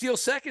run, steal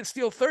second,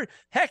 steal third.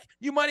 Heck,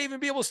 you might even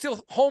be able to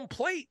steal home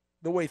plate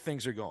the way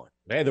things are going.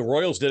 Hey, the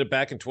Royals did it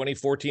back in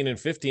 2014 and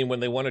 15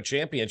 when they won a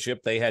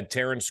championship. They had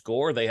Terrence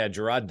Gore, they had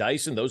Gerard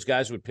Dyson. Those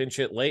guys would pinch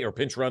hit late or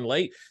pinch run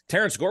late.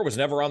 Terrence Gore was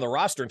never on the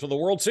roster until the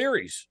World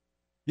Series.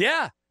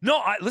 Yeah.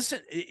 No,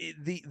 listen,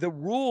 the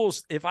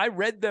rules, if I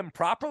read them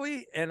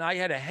properly, and I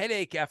had a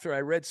headache after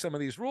I read some of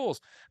these rules,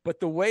 but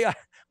the way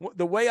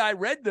I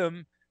read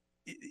them,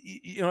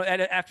 you know,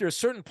 after a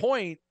certain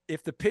point,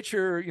 if the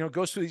pitcher, you know,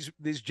 goes through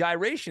these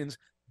gyrations,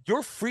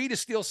 you're free to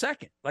steal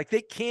second. Like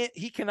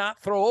he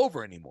cannot throw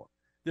over anymore.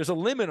 There's a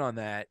limit on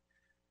that.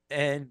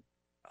 And,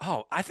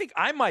 I think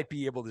I might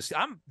be able to see.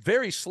 I'm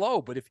very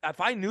slow, but if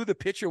I knew the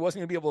pitcher wasn't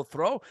going to be able to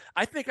throw,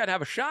 I think I'd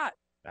have a shot.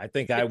 I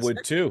think I would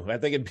too. I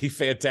think it'd be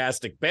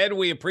fantastic. Ben,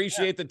 we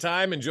appreciate the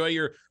time. Enjoy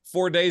your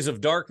 4 days of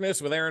darkness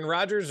with Aaron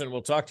Rodgers, and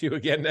we'll talk to you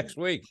again next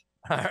week.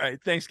 All right.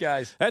 Thanks,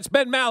 guys. That's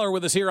Ben Maller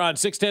with us here on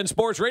 610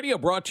 Sports Radio,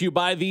 brought to you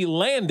by The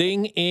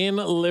Landing in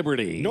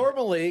Liberty.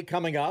 Normally,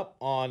 coming up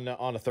on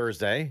a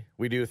Thursday,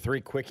 we do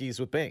 3 quickies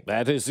with Bing.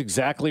 That is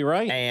exactly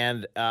right.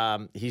 And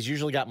he's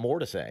usually got more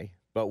to say,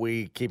 but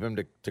we keep him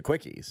to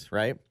quickies,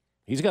 right?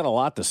 He's got a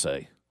lot to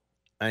say.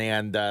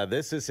 And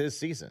this is his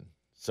season.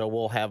 So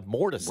we'll have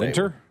more to say.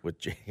 Winter?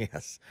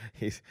 Yes.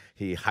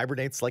 He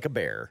hibernates like a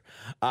bear.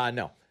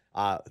 No.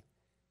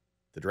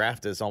 The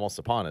draft is almost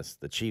upon us.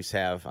 The Chiefs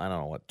have, I don't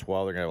know,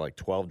 12? They're going to have like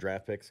 12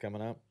 draft picks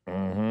coming up,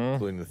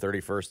 including the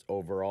 31st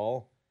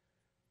overall.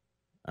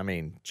 I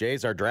mean,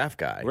 Jay's our draft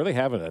guy. Where are they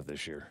having that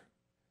this year?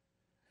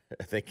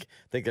 I think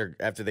they're,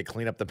 after they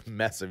clean up the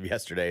mess of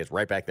yesterday, it's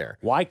right back there.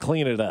 Why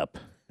clean it up?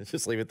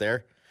 Just leave it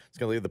there. It's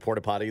going to leave the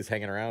porta potties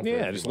hanging around.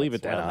 Yeah, just leave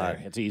it down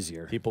there. It's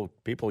easier. People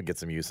would get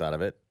some use out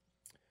of it.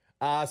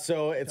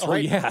 So it's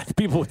right. Yeah,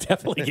 people would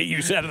definitely get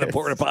use out of the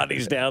porta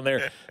potties down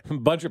there. A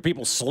bunch of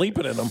people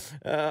sleeping in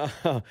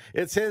them.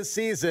 It's his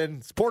season.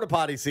 It's porta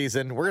potty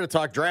season. We're going to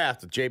talk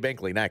draft with Jay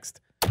Binkley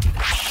next.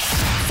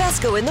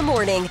 Fesco in the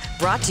Morning,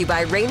 brought to you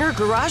by Rainer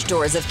Garage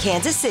Doors of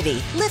Kansas City.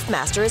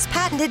 LiftMaster has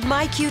patented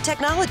MyQ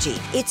technology.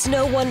 It's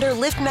no wonder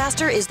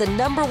LiftMaster is the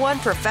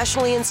 #1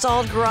 professionally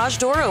installed garage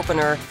door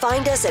opener.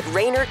 Find us at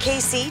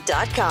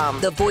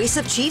RainerKC.com. The voice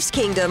of Chiefs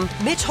Kingdom,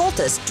 Mitch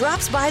Holtus,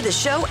 drops by the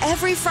show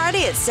every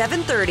Friday at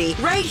 7:30,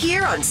 right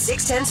here on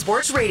 610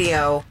 Sports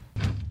Radio.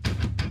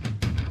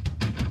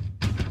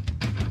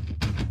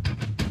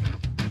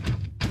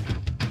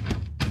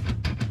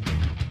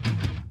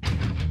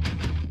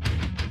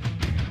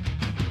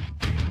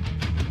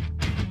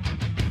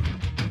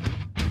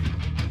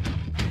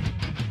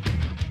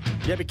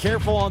 Yeah, be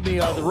careful on the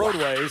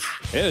roadways.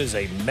 It is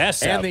a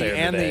mess out there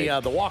today.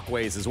 And the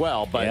walkways as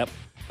well. But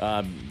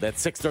that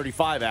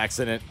 635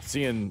 accident,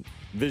 seeing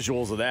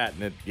visuals of that,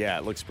 and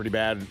it looks pretty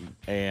bad.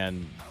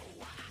 And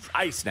it's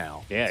ice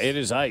now. Yeah, it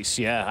is ice.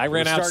 Yeah, I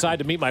ran outside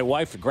to meet my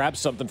wife to grab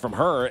something from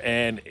her,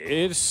 and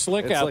it's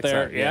slick out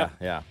there.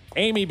 Yeah.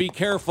 Amy, be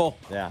careful.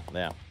 Yeah.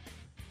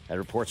 Had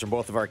reports from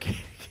both of our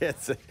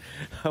kids.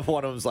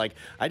 One of them's like,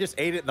 I just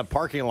ate it in the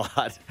parking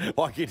lot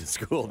walking to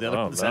school. The other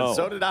one said,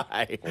 so did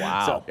I.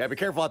 Wow. So, be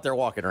careful out there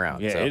walking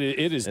around. Yeah, so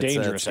it is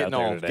dangerous out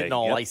there today. Getting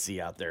all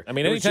icy out there. I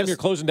mean, anytime you're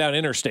closing down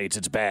interstates,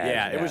 it's bad.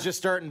 Yeah, it was just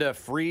starting to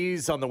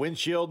freeze on the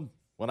windshield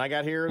when I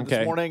got here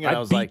this morning. And I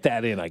was beat like,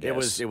 that in, I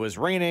guess. It was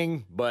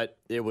raining, but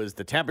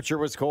the temperature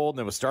was cold,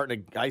 and it was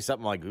starting to ice up.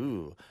 I'm like,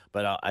 ooh.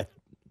 But I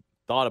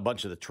thought a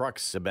bunch of the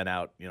trucks have been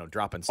out,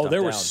 dropping stuff. Oh, there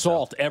down, was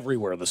salt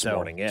everywhere this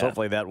morning. Yeah. So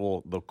hopefully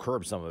they'll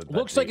curb some of it.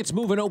 Looks like it's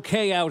moving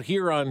okay out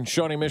here on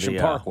Shawnee Mission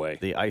Parkway.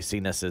 The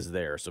iciness is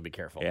there, so be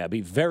careful. Yeah, be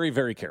very,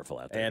 very careful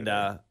out there. And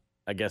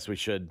I guess we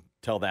should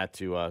tell that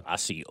to I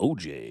see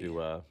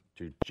OJ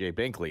to Jay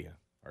Binkley,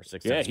 our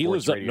 6 Yeah, he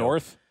lives up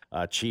north.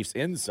 Chiefs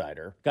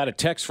insider. Got a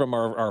text from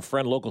our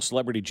friend, local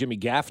celebrity Jimmy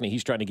Gaffney.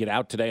 He's trying to get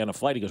out today on a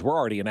flight. He goes, we're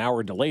already an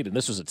hour delayed, and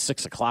this was at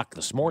 6 o'clock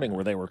this morning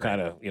where they were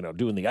kind of,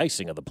 doing the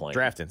icing of the plane.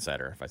 Draft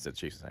insider. If I said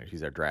Chiefs insider,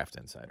 he's our draft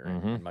insider.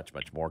 And much,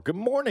 much more. Good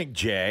morning,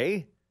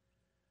 Jay.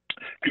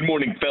 Good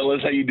morning,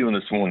 fellas. How you doing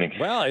this morning?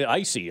 Well,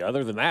 icy.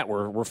 Other than that,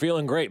 we're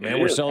feeling great, man.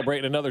 We're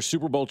celebrating another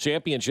Super Bowl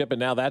championship, and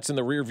now that's in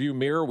the rearview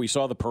mirror. We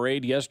saw the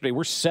parade yesterday.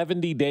 We're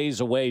 70 days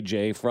away,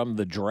 Jay, from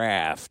the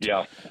draft.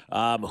 Yeah.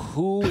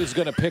 Who is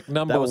going to pick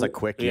number? That was a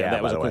quick.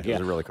 That was a quick. It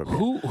was a really quick.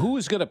 Who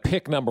is going to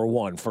pick number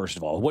one? First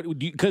of all, what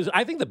would you? Because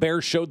I think the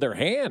Bears showed their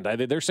hand.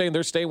 They're saying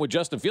they're staying with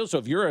Justin Fields. So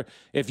if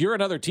you're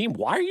another team,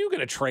 why are you going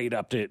to trade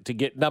up to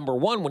get number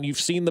one when you've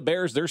seen the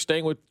Bears? They're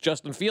staying with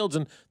Justin Fields,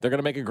 and they're going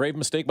to make a grave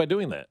mistake by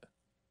doing that.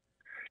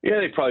 Yeah,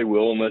 they probably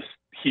will, unless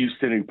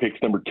Houston, who picks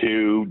number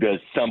 2, does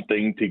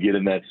something to get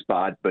in that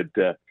spot. But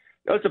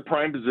it's a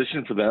prime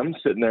position for them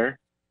sitting there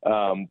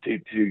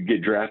to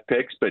get draft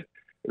picks. But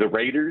the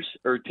Raiders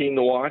are a team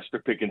to watch.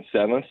 They're picking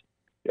 7th.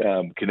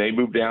 Can they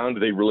move down?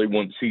 Do they really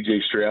want C.J.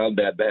 Stroud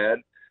that bad?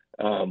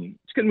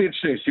 It's going to be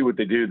interesting to see what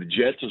they do. The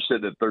Jets are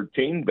sitting at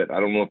 13, but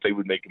I don't know if they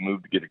would make a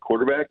move to get a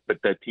quarterback. But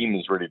that team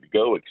is ready to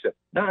go, except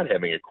not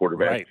having a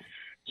quarterback. Right.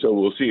 So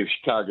we'll see if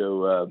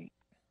Chicago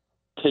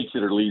takes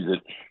it or leaves it.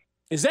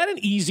 Is that an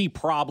easy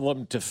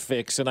problem to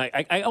fix? And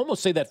I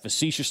almost say that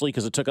facetiously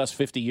because it took us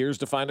 50 years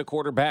to find a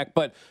quarterback.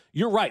 But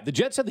you're right. The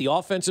Jets had the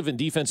offensive and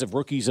defensive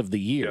rookies of the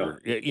year.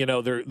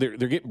 Yeah. They're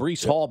getting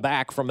Breece Hall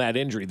back from that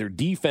injury. Their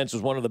defense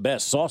was one of the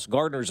best. Sauce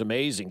Gardner's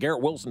amazing.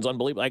 Garrett Wilson's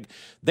unbelievable. Like,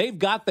 they've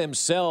got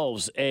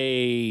themselves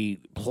a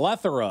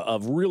plethora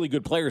of really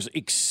good players,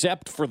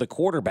 except for the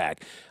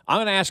quarterback. I'm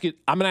going to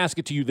ask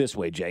it to you this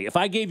way, Jay. If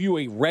I gave you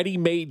a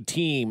ready-made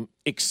team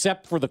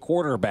except for the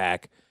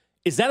quarterback,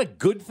 is that a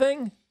good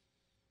thing?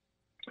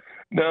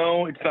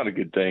 No, it's not a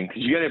good thing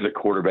because you got to have the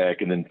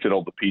quarterback and then fit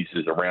all the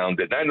pieces around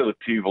it. And I know the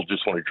people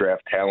just want to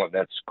draft talent.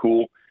 That's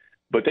cool.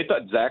 But they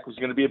thought Zach was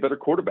going to be a better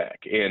quarterback.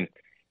 And,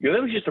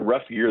 that was just a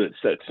rough year that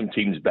set some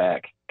teams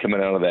back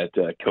coming out of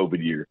that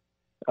COVID year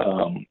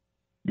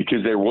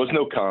because there was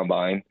no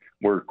combine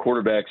where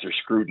quarterbacks are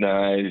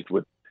scrutinized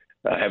with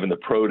having the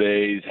pro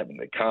days, having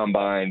the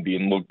combine,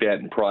 being looked at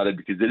and prodded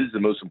because it is the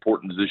most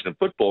important position in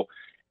football.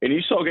 And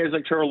you saw guys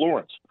like Trevor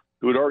Lawrence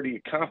who had already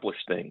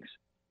accomplished things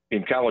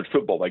in college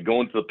football by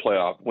going to the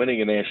playoff,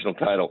 winning a national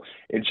title.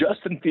 And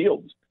Justin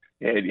Fields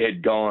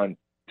had gone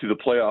to the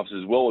playoffs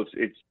as well.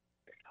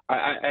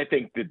 I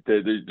think that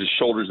the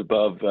shoulders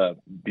above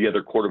the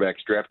other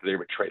quarterbacks drafted there,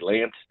 but Trey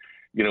Lance,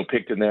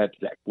 picked in that.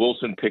 Zach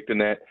Wilson picked in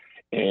that.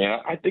 And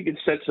I think it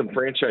set some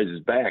franchises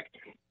back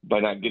by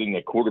not getting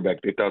that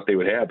quarterback they thought they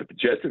would have. But the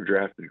Jets have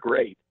drafted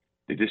great.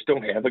 They just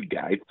don't have a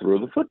guy to throw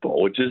the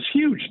football, which is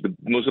huge, the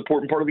most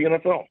important part of the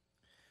NFL.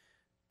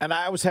 And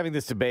I was having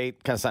this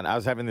debate,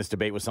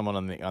 with someone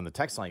on the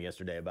text line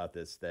yesterday about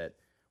this, that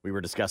we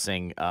were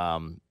discussing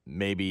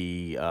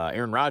maybe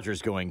Aaron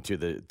Rodgers going to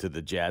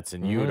the Jets,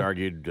 and you had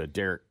argued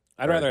Derek.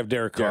 I'd rather have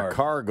Derek Carr. Derek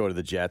Carr go to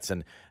the Jets,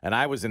 and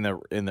I was in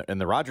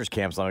the Rodgers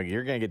camp. So I'm like,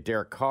 you're going to get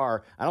Derek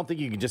Carr. I don't think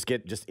you can just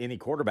get any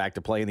quarterback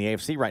to play in the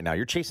AFC right now.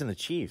 You're chasing the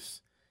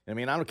Chiefs. I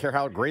mean, I don't care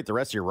how great the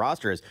rest of your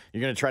roster is.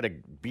 You're going to try to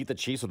beat the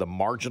Chiefs with a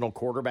marginal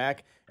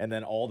quarterback and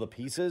then all the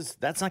pieces.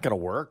 That's not going to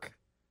work.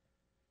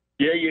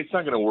 Yeah, it's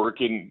not going to work.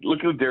 And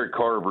look at Derek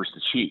Carr versus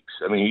the Chiefs.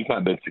 I mean, he's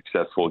not been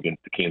successful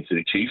against the Kansas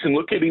City Chiefs. And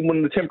look at him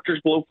when the temperature's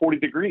below 40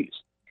 degrees.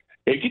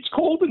 It gets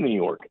cold in New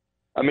York.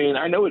 I mean,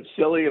 I know it's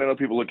silly, and I know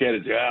people look at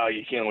it as,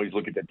 you can't always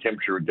look at that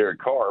temperature with Derek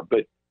Carr,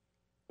 but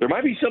there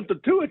might be something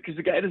to it because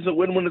the guy doesn't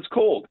win when it's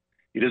cold.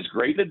 He does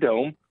great in the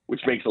dome,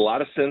 which makes a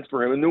lot of sense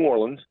for him in New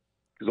Orleans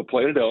because he'll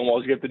play in a dome.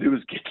 All you have to do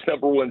is get the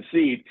number 1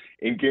 seed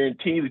and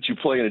guarantee that you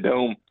play in a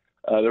dome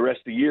the rest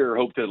of the year.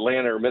 Hope that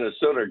Atlanta or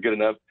Minnesota are good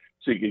enough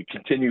so you can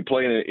continue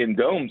playing in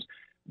domes.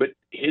 But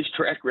his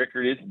track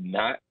record is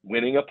not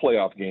winning a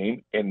playoff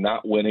game and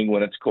not winning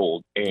when it's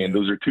cold. And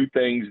those are two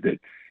things that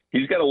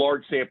he's got a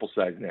large sample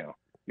size now.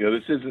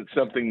 This isn't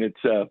something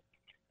that's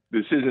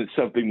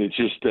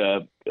just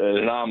an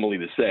anomaly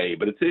to say,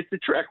 but it's a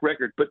track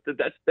record. But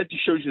that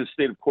just shows you the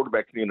state of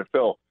quarterback in the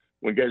NFL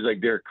when guys like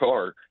Derek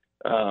Carr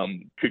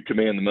could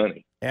command the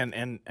money.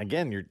 And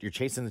again, you're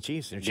chasing the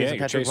Chiefs. You're chasing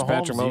Patrick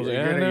Mahomes.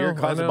 You're going to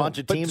cause a bunch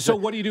of teams. So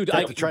what do you do?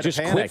 Just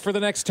quit for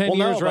the next 10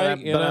 years,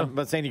 right?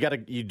 But saying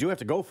you do have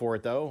to go for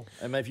it, though.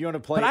 I mean, if you want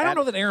to play, but I don't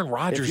know that Aaron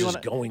Rodgers is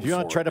going. If you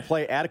want to try to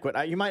play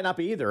adequate, you might not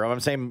be either.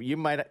 I'm saying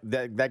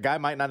that guy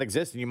might not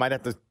exist, and you might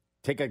have to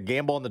take a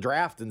gamble in the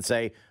draft and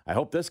say, I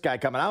hope this guy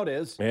coming out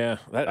is. Yeah,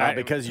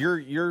 because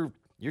you're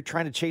You're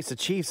trying to chase the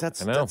Chiefs. That's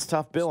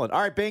tough billing.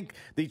 All right, Bink.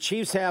 The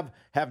Chiefs have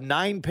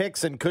 9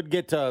 picks and could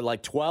get to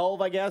like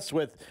 12, I guess,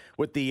 with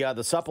the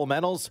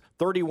supplementals.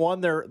 31,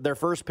 their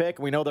first pick.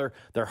 We know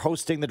they're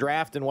hosting the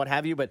draft and what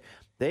have you, but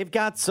they've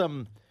got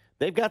some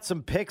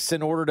picks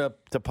in order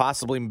to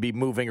possibly be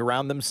moving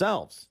around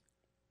themselves.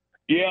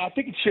 Yeah, I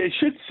think it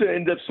should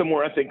end up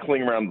somewhere. I think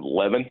clinging around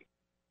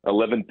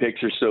 11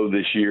 picks or so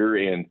this year,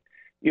 and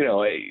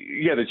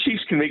the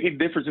Chiefs can make a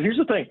difference. And here's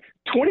the thing: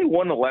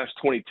 21 of the last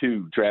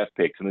 22 draft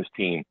picks in this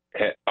team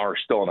are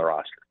still on the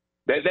roster.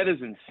 That is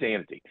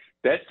insanity.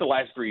 That's the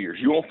last 3 years.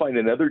 You won't find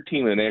another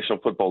team in the National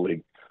Football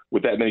League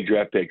with that many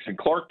draft picks. And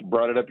Clark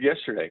brought it up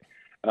yesterday.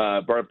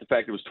 Brought up the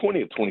fact it was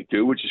 20 of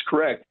 22, which is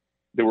correct.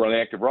 They were on the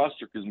active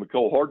roster because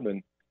Mecole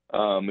Hardman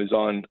is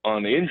on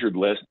the injured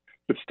list.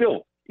 But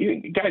still,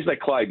 guys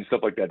like Clyde and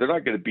stuff like that, they're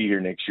not going to be here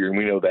next year, and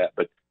we know that.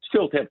 But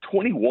still, to have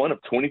 21 of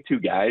 22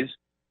 guys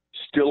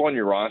still on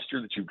your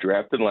roster that you've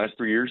drafted in the last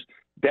 3 years,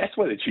 that's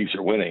why the Chiefs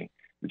are winning.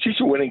 The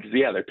Chiefs are winning because,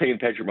 they're paying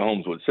Patrick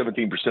Mahomes,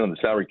 17% of the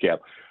salary cap.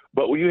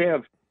 But when you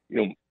have,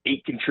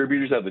 8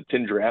 contributors out of the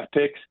 10 draft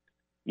picks,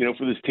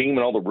 for this team and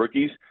all the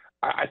rookies,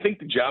 I think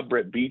the job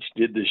Brett Beach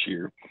did this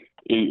year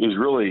is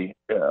really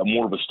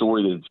more of a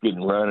story that's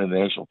getting run in the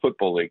National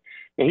Football League.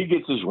 And he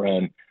gets his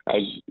run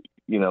as,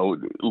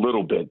 a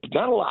little bit, but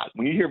not a lot.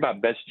 When you hear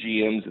about best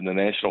GMs in the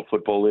National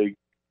Football League,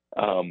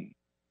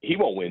 he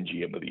won't win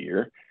GM of the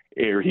year.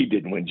 Or he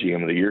didn't win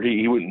GM of the year.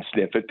 He wouldn't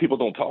sniff it. People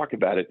don't talk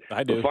about it.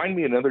 I do. But find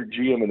me another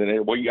GM in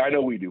the well. I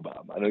know we do,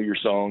 Bob. I know your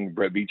song,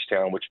 Brett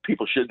Beachtown, which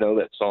people should know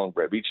that song,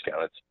 Brett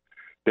Beachtown.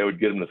 That would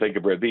get them to think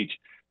of Brett Beach.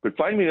 But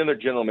find me another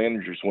general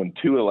manager who's won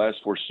 2 of the last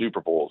 4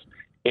 Super Bowls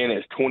and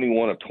has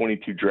 21 of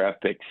 22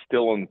 draft picks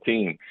still on the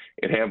team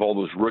and have all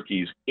those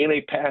rookies in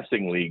a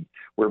passing league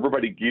where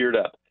everybody geared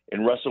up.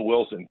 And Russell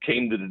Wilson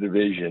came to the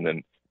division,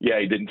 and he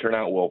didn't turn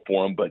out well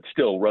for him, but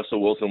still,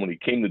 Russell Wilson, when he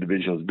came to the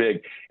division, was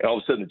big. And all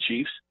of a sudden, the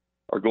Chiefs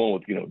are going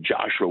with,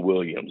 Joshua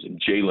Williams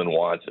and Jalen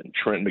Watson,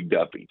 Trent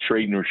McDuffie,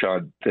 trading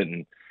Rashad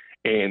Fenton,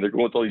 and they're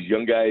going with all these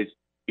young guys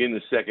in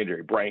the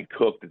secondary. Brian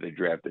Cook that they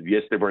drafted.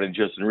 Yes, they brought in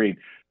Justin Reed.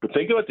 But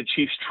think about the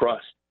Chiefs'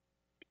 trust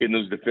in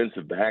those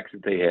defensive backs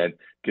that they had,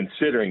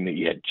 considering that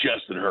you had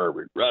Justin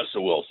Herbert,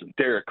 Russell Wilson,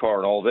 Derek Carr,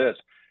 and all this.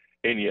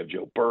 And you have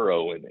Joe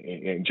Burrow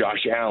and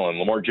Josh Allen,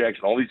 Lamar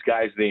Jackson, all these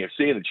guys in the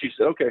AFC. And the Chiefs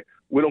said, okay,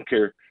 we don't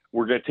care.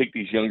 We're going to take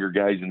these younger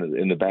guys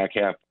in the back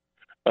half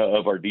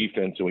of our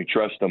defense, and we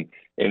trust them.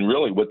 And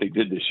really what they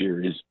did this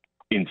year is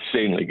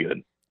insanely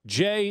good.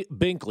 Jay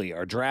Binkley,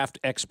 our draft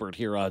expert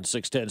here on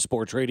 610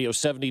 Sports Radio,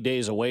 70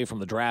 days away from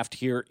the draft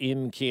here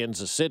in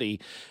Kansas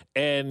City.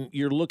 And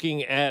you're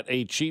looking at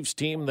a Chiefs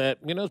team that,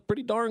 is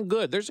pretty darn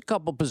good. There's a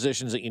couple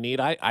positions that you need.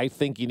 I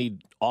think you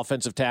need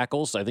offensive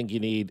tackles. I think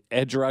you need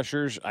edge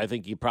rushers. I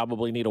think you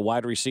probably need a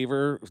wide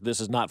receiver. This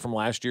is not from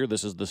last year.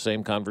 This is the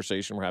same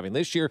conversation we're having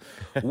this year.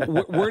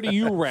 Where do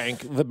you rank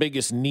the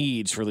biggest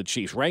needs for the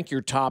Chiefs? Rank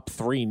your top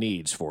 3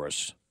 needs for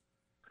us.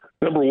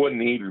 Number 1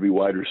 need would be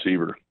wide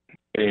receiver.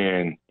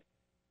 And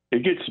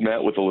it gets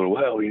met with a little,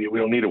 we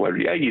don't need a wide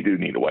receiver. Yeah, you do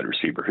need a wide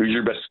receiver. Who's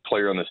your best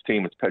player on this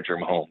team? It's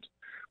Patrick Mahomes.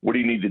 What do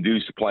you need to do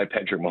to supply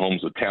Patrick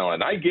Mahomes with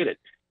talent? I get it.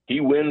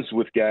 He wins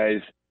with guys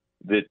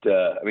that,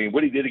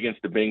 what he did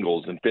against the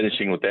Bengals and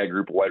finishing with that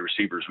group of wide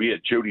receivers. We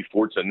had Jody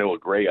Forts and Noah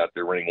Gray out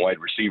there running wide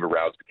receiver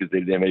routes because they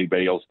didn't have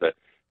anybody else to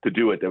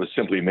do it. That was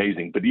simply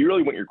amazing. But do you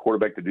really want your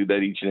quarterback to do that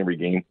each and every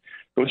game?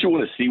 Don't you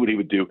want to see what he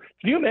would do?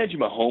 Can you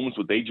imagine Mahomes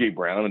with A.J.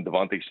 Brown and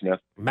Devontae Smith?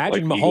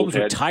 Imagine Mahomes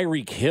with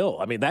Tyreek Hill.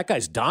 I mean, that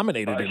guy's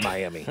dominated in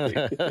Miami. No,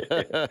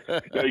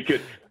 he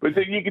could. But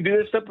then you can do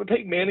that stuff with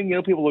Peyton Manning.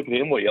 People look at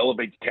him he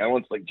elevates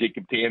talents like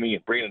Jacob Tamme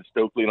and Brandon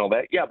Stokely and all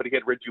that. Yeah, but he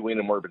had Reggie Wayne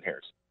and Marvin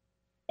Harris.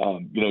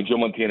 Joe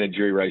Montana,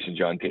 Jerry Rice, and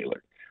John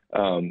Taylor.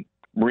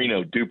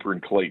 Marino, Duper,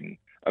 and Clayton.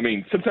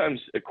 Sometimes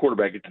a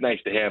quarterback, it's nice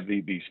to have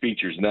these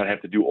features and not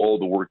have to do all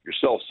the work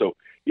yourself. So,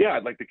 yeah,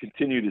 I'd like to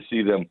continue to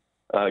see them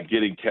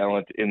getting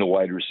talent in the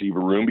wide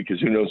receiver room because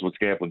who knows what's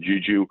going to happen with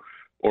Juju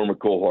or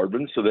Mecole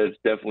Hardman. So that's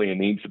definitely a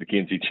need for the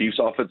Kansas City Chiefs.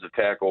 Offensive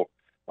tackle,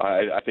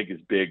 I think, is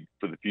big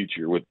for the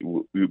future, what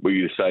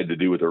you decide to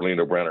do with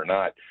Orlando Brown or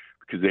not,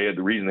 because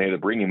the reason they had to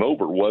bring him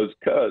over was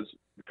because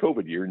the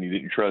COVID year and you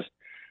didn't trust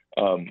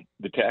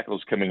the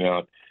tackles coming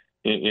out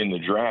in the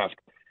draft.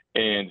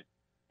 And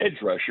edge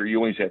rusher, you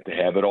always have to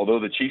have it, although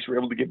the Chiefs were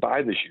able to get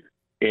by this year.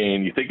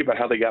 And you think about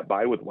how they got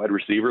by with wide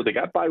receiver. They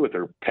got by with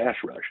their pass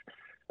rush.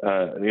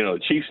 The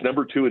Chiefs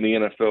number 2 in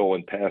the NFL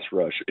in pass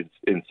rush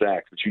in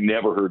sacks, but you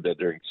never heard that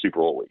during Super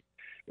Bowl week.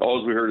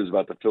 All we heard is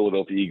about the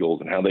Philadelphia Eagles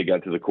and how they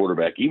got to the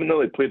quarterback, even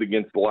though they played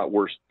against a lot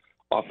worse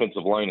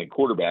offensive line and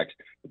quarterbacks.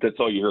 But that's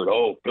all you heard.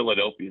 Oh,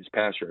 Philadelphia's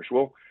pass rush.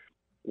 Well,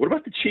 what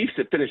about the Chiefs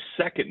that finished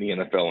second in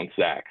the NFL in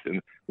sacks?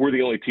 And we're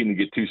the only team to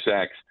get 2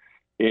 sacks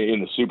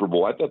in the Super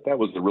Bowl. I thought that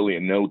was really a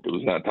note that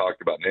was not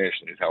talked about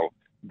nationally, is how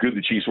good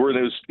the Chiefs were. And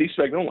it was Steve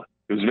Spagnuolo.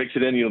 It was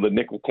mixing in, the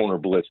nickel corner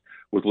blitz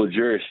with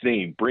L'Jarius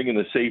Sneed, bringing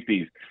the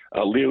safeties,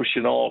 Leo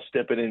Chenal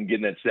stepping in and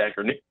getting that sack,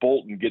 or Nick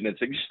Bolton getting that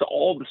sack. Just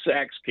all the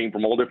sacks came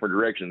from all different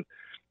directions.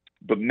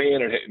 But,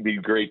 man, it'd be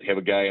great to have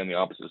a guy on the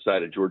opposite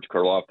side of George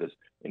Karlaftis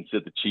and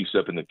set the Chiefs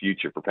up in the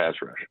future for pass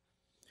rush.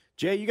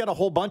 Jay, you got a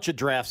whole bunch of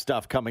draft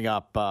stuff coming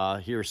up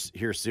here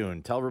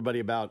soon. Tell everybody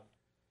about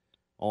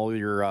all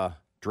your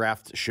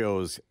draft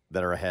shows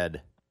that are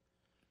ahead.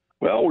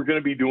 Well, we're going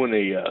to be doing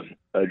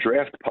a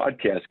draft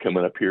podcast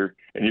coming up here,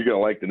 and you're going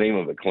to like the name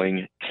of it,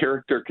 Kling.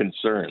 Character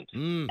Concerns.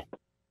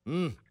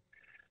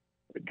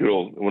 Good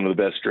old, one of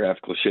the best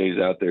draft cliches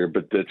out there.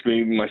 But that's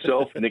me,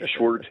 myself, Nick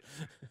Schwartz,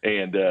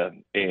 and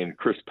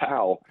Chris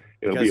Powell.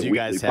 It'll Because be a you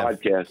guys weekly have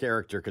podcast.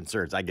 character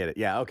concerns. I get it.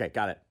 Yeah, okay,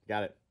 got it.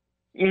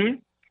 Mm-hmm.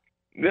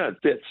 Yeah, it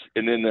fits.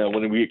 And then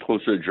when we get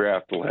closer to the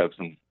draft, we'll have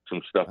some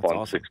stuff That's on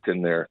awesome.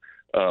 610 there,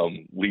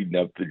 leading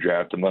up to the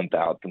draft, a month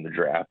out from the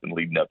draft, and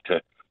leading up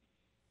to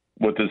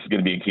what this is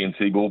going to be in Kansas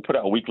City. But we'll put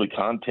out weekly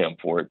content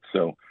for it.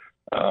 So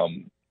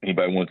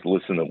anybody wants to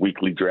listen to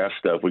weekly draft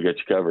stuff, we got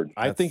you covered.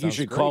 I think you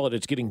should call it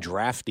It's Getting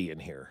Drafty in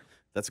Here.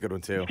 That's a good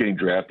one, too. It's getting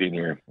drafty in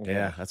here.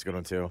 Yeah, that's a good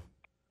one, too.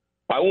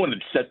 I wanted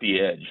to set the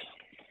edge.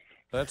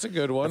 That's a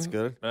good one. That's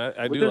good.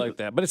 I do like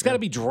that. But it's got to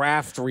be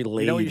draft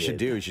related. You know what you should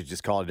do? You should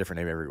just call it a different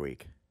name every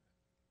week.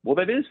 Well,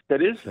 that is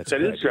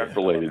draft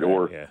related,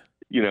 or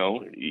you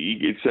know,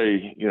 you could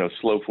say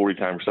slow 40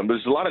 time or something. But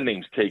there's a lot of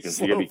names taken.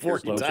 So you got to be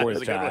careful. Slow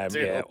 40 time,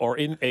 yeah. Or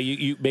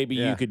maybe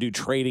you could do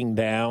trading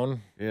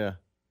down. Yeah,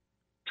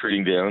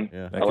 trading down.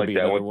 Yeah, I like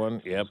that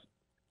one. Yep.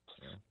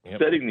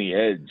 Setting the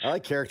edge. I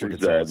like character was,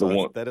 concerns. the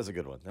one. That is a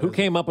good one. Who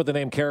came up with the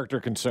name Character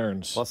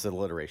Concerns? Plus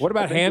alliteration. What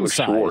about I think it hand was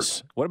size?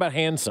 Schwartz. What about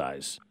hand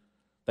size?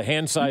 The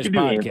hand size You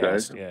can do hand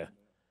podcast. size. Yeah.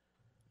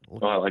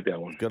 Oh, I like that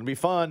one. It's going to be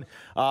fun.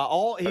 I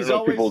don't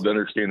know if people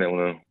understand that one,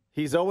 though.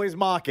 He's always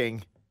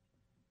mocking.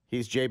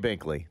 He's Jay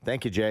Binkley.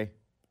 Thank you, Jay.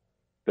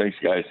 Thanks,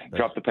 guys.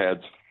 Drop the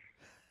pads.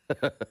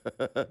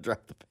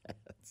 Drop the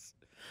pads.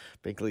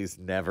 Binkley's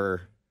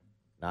never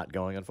not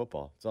going on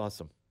football. It's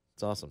awesome.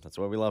 It's awesome. That's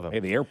why we love him. Hey,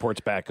 the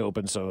airport's back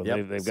open, so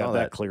Yep, they've saw got that.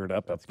 that cleared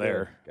up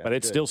there. good. But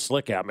it's Good. still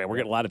slick out, man. We're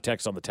getting a lot of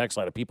texts on the text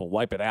line of people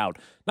wipe it out.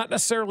 Not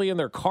necessarily in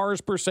their cars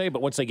per se,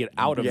 but once they get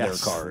out of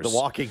Yes, their cars. the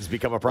walking's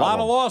become a A problem.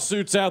 lot of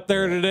lawsuits out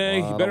there today.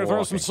 You lot better of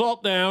throw some walking.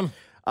 salt down.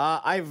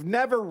 I've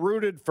never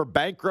rooted for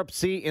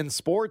bankruptcy in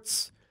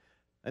sports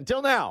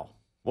until now.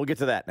 We'll get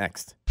to that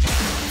next.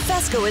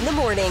 Fesco in the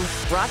Morning,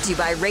 brought to you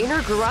by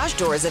Rainer Garage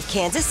Doors of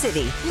Kansas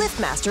City.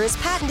 LiftMaster has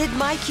patented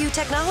MyQ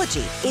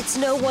technology. It's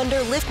no wonder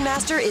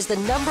LiftMaster is the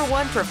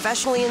 #1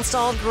 professionally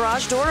installed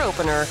garage door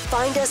opener.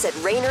 Find us at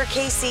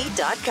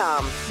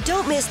RainerKC.com.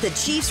 Don't miss the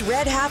Chiefs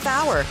Red Half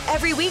Hour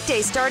every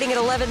weekday starting at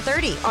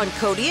 11:30 on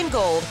Cody and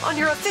Gold on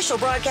your official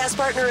broadcast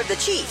partner of the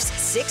Chiefs,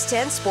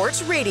 610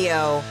 Sports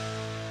Radio.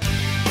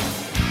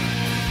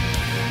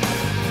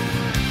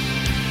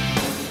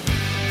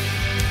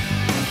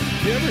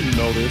 You ever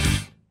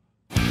notice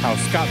how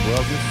Scott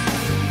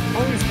Rogers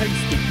always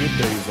takes the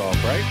good days off,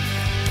 right?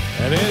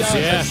 That is,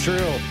 yeah. That's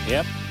true.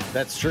 Yep.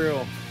 That's true.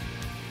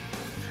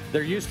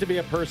 There used to be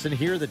a person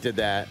here that did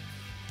that.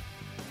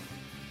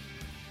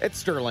 It's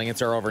Sterling.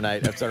 It's our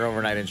overnight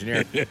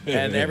engineer.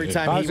 And every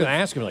time I was going to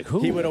ask him, like, who?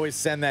 he would always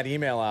send that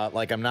email out,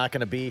 like, I'm not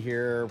going to be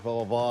here,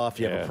 blah, blah, blah. If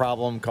you have a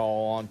problem,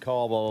 call on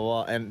call, blah,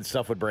 blah, blah. And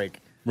stuff would break.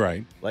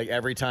 Right. Like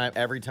every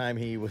time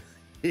he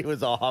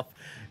was off,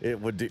 it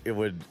would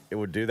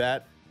do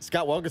that.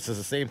 Scott Wilkes does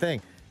the same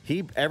thing.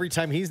 Every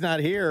time he's not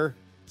here,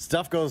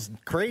 stuff goes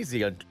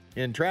crazy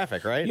in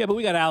traffic, right? Yeah, but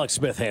we got Alex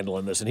Smith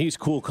handling this, and he's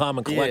cool, calm,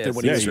 and He collected is.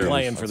 when he's Yeah, he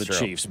playing is. for the That's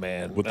true. Chiefs,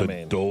 man. With I the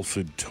mean,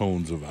 dulcet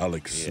tones of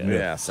Alex Smith.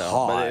 Yeah, so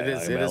Hi, but it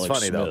is I'm Alex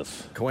funny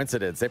Smith. though.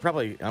 Coincidence. They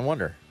probably. I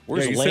wonder.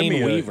 Where's he sent me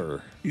Lane a-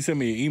 Weaver? He sent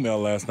me an email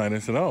last night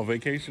and said, "Oh,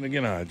 vacation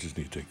again? I just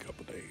need to take a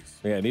couple days."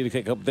 Yeah, I need to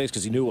take a couple days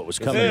because he knew what was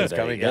coming It's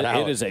today. coming, got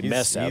out. It is a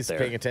mess out He's there.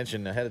 paying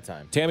attention ahead of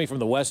time. Tammy from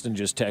the Weston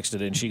just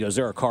texted in. She goes,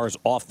 there are cars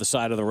off the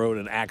side of the road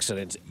and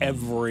accidents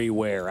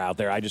everywhere out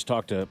there. I just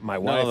talked to my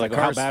wife. the I go,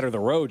 how cars- bad are the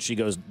roads? She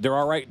goes, they're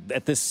all right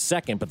at this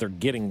second, but they're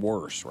getting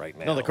worse right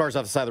now. No, the cars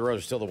off the side of the road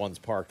are still the ones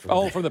parked.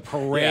 Oh, from the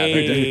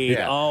parade.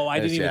 Yeah. Oh, I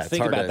didn't even It's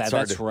think hard about to- that. it's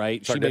hard That's to- right.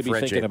 it's She hard to may be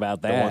thinking differentiate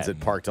about that. The ones that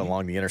parked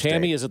along the interstate.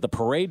 Tammy, is it the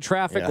parade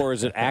traffic Yeah. or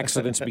is it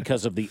accidents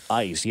because of the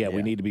ice? Yeah,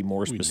 we need to be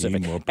more We need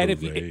specific. more And if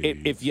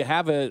parades. you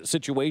have a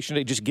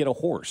situation, just get a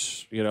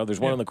horse. You know, there's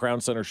one in the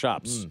Crown Center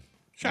shops.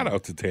 Shout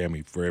out to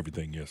Tammy for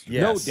everything yesterday.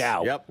 Yes. No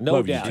doubt. Yep. No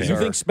Love you, doubt. Tammy. You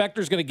think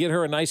Spector's going to get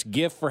her a nice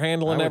gift for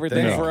handling I would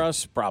everything think. for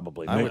us?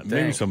 Probably. I not. would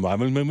Maybe think. some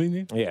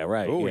lemon. Yeah,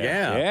 right. Ooh,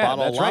 yeah. Yeah,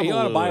 Bottle that's of right. You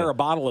ought to buy Lavaloo. her a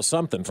bottle of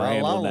something for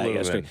Bottle handling that Lavaloo.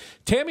 yesterday.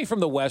 Tammy from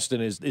the Weston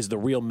is the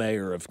real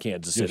mayor of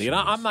Kansas City. Yes, And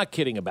she is. I'm not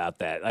kidding about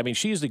that. I mean,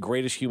 she's the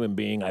greatest human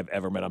being I've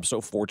ever met. I'm so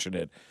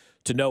fortunate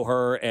to know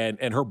her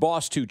and her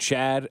boss too,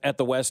 Chad at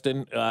the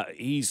Weston.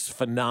 He's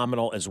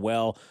phenomenal as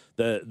well.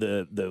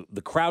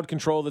 The crowd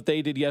control that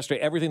they did yesterday,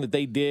 everything that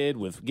they did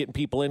with getting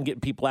people in, getting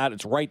people out,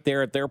 it's right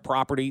there at their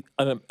property.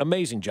 An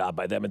amazing job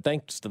by them, and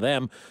thanks to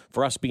them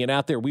for us being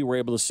out there. We were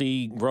able to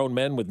see grown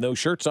men with no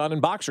shirts on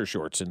and boxer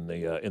shorts in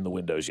the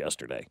windows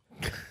yesterday.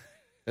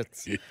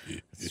 It's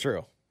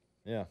true.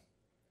 Yeah.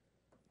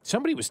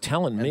 Somebody was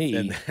telling me,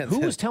 and- who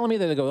was telling me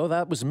that? They go, oh,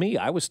 that was me.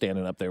 I was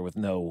standing up there with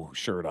no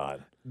shirt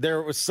on.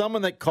 There was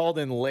someone that called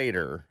in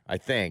later, I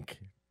think,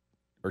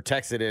 or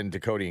texted in to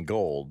Cody and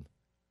Gold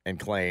and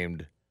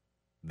claimed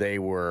they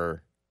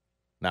were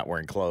not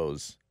wearing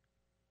clothes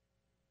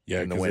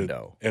Yeah, in the 'cause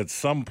window. At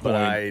some But point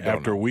I don't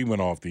after know. we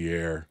went off the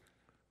air,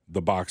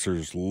 the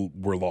boxers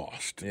were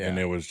lost, Yeah. and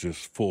it was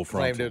just full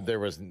frontal. Claimed there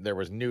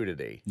was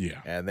nudity.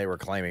 Yeah. And they were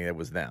claiming it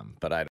was them,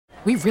 but I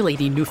We really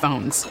need new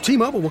phones.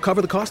 T-Mobile will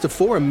cover the cost of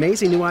 4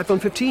 amazing new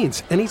iPhone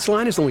 15s, and each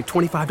line is only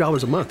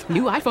 $25 a month.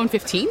 New iPhone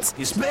 15s?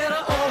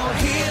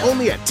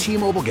 Only at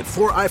T-Mobile, get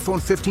 4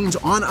 iPhone 15s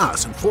on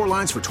us and 4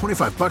 lines for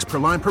 $25 per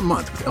line per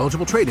month with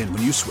eligible trade-in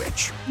when you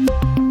switch.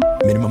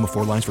 Minimum of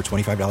 4 lines for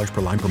 $25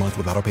 per line per month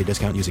with auto pay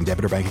discount using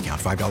debit or bank account.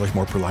 $5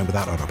 more per line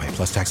without auto pay,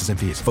 plus taxes and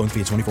fees. Phone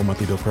fee at 24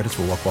 monthly bill credits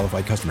for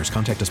well-qualified customers.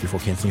 Contact us before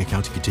canceling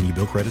account to continue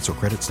bill credits or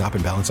credit stop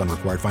and balance on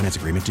required finance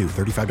agreement due.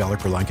 $35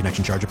 per line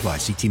connection charge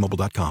applies. See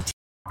T-Mobile.com.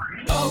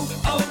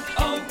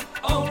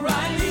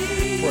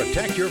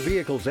 Protect your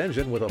vehicle's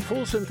engine with a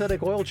full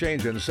synthetic oil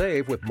change and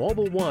save with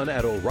Mobil 1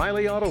 at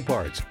O'Reilly Auto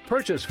Parts.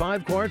 Purchase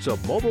 5 quarts of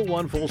Mobil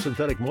 1 full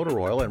synthetic motor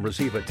oil and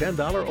receive a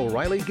 $10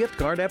 O'Reilly gift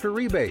card after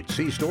rebate.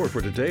 See store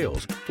for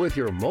details. With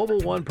your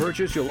Mobil 1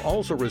 purchase, you'll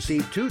also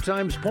receive 2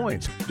 times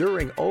points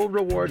during O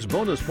Rewards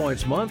Bonus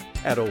Points Month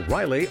at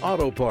O'Reilly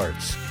Auto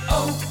Parts.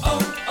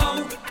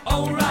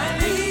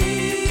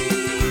 O'Reilly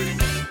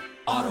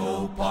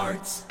Auto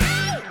Parts.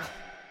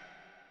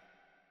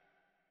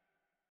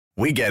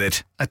 We get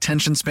it.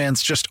 Attention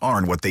spans just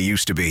aren't what they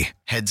used to be.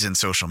 Heads in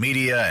social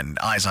media and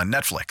eyes on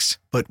Netflix.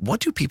 But what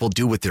do people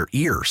do with their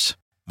ears?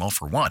 Well,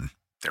 for one,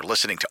 they're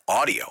listening to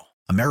audio.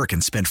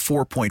 Americans spend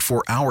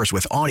 4.4 hours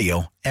with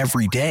audio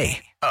every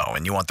day. Oh,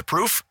 and you want the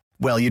proof?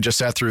 Well, you just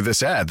sat through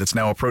this ad that's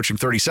now approaching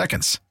 30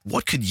 seconds.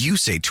 What could you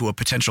say to a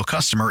potential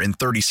customer in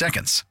 30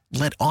 seconds?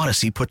 Let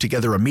Odyssey put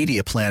together a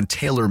media plan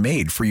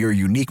tailor-made for your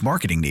unique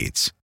marketing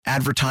needs.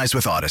 Advertise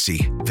with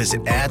Odyssey.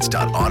 Visit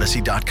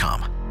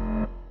ads.odyssey.com.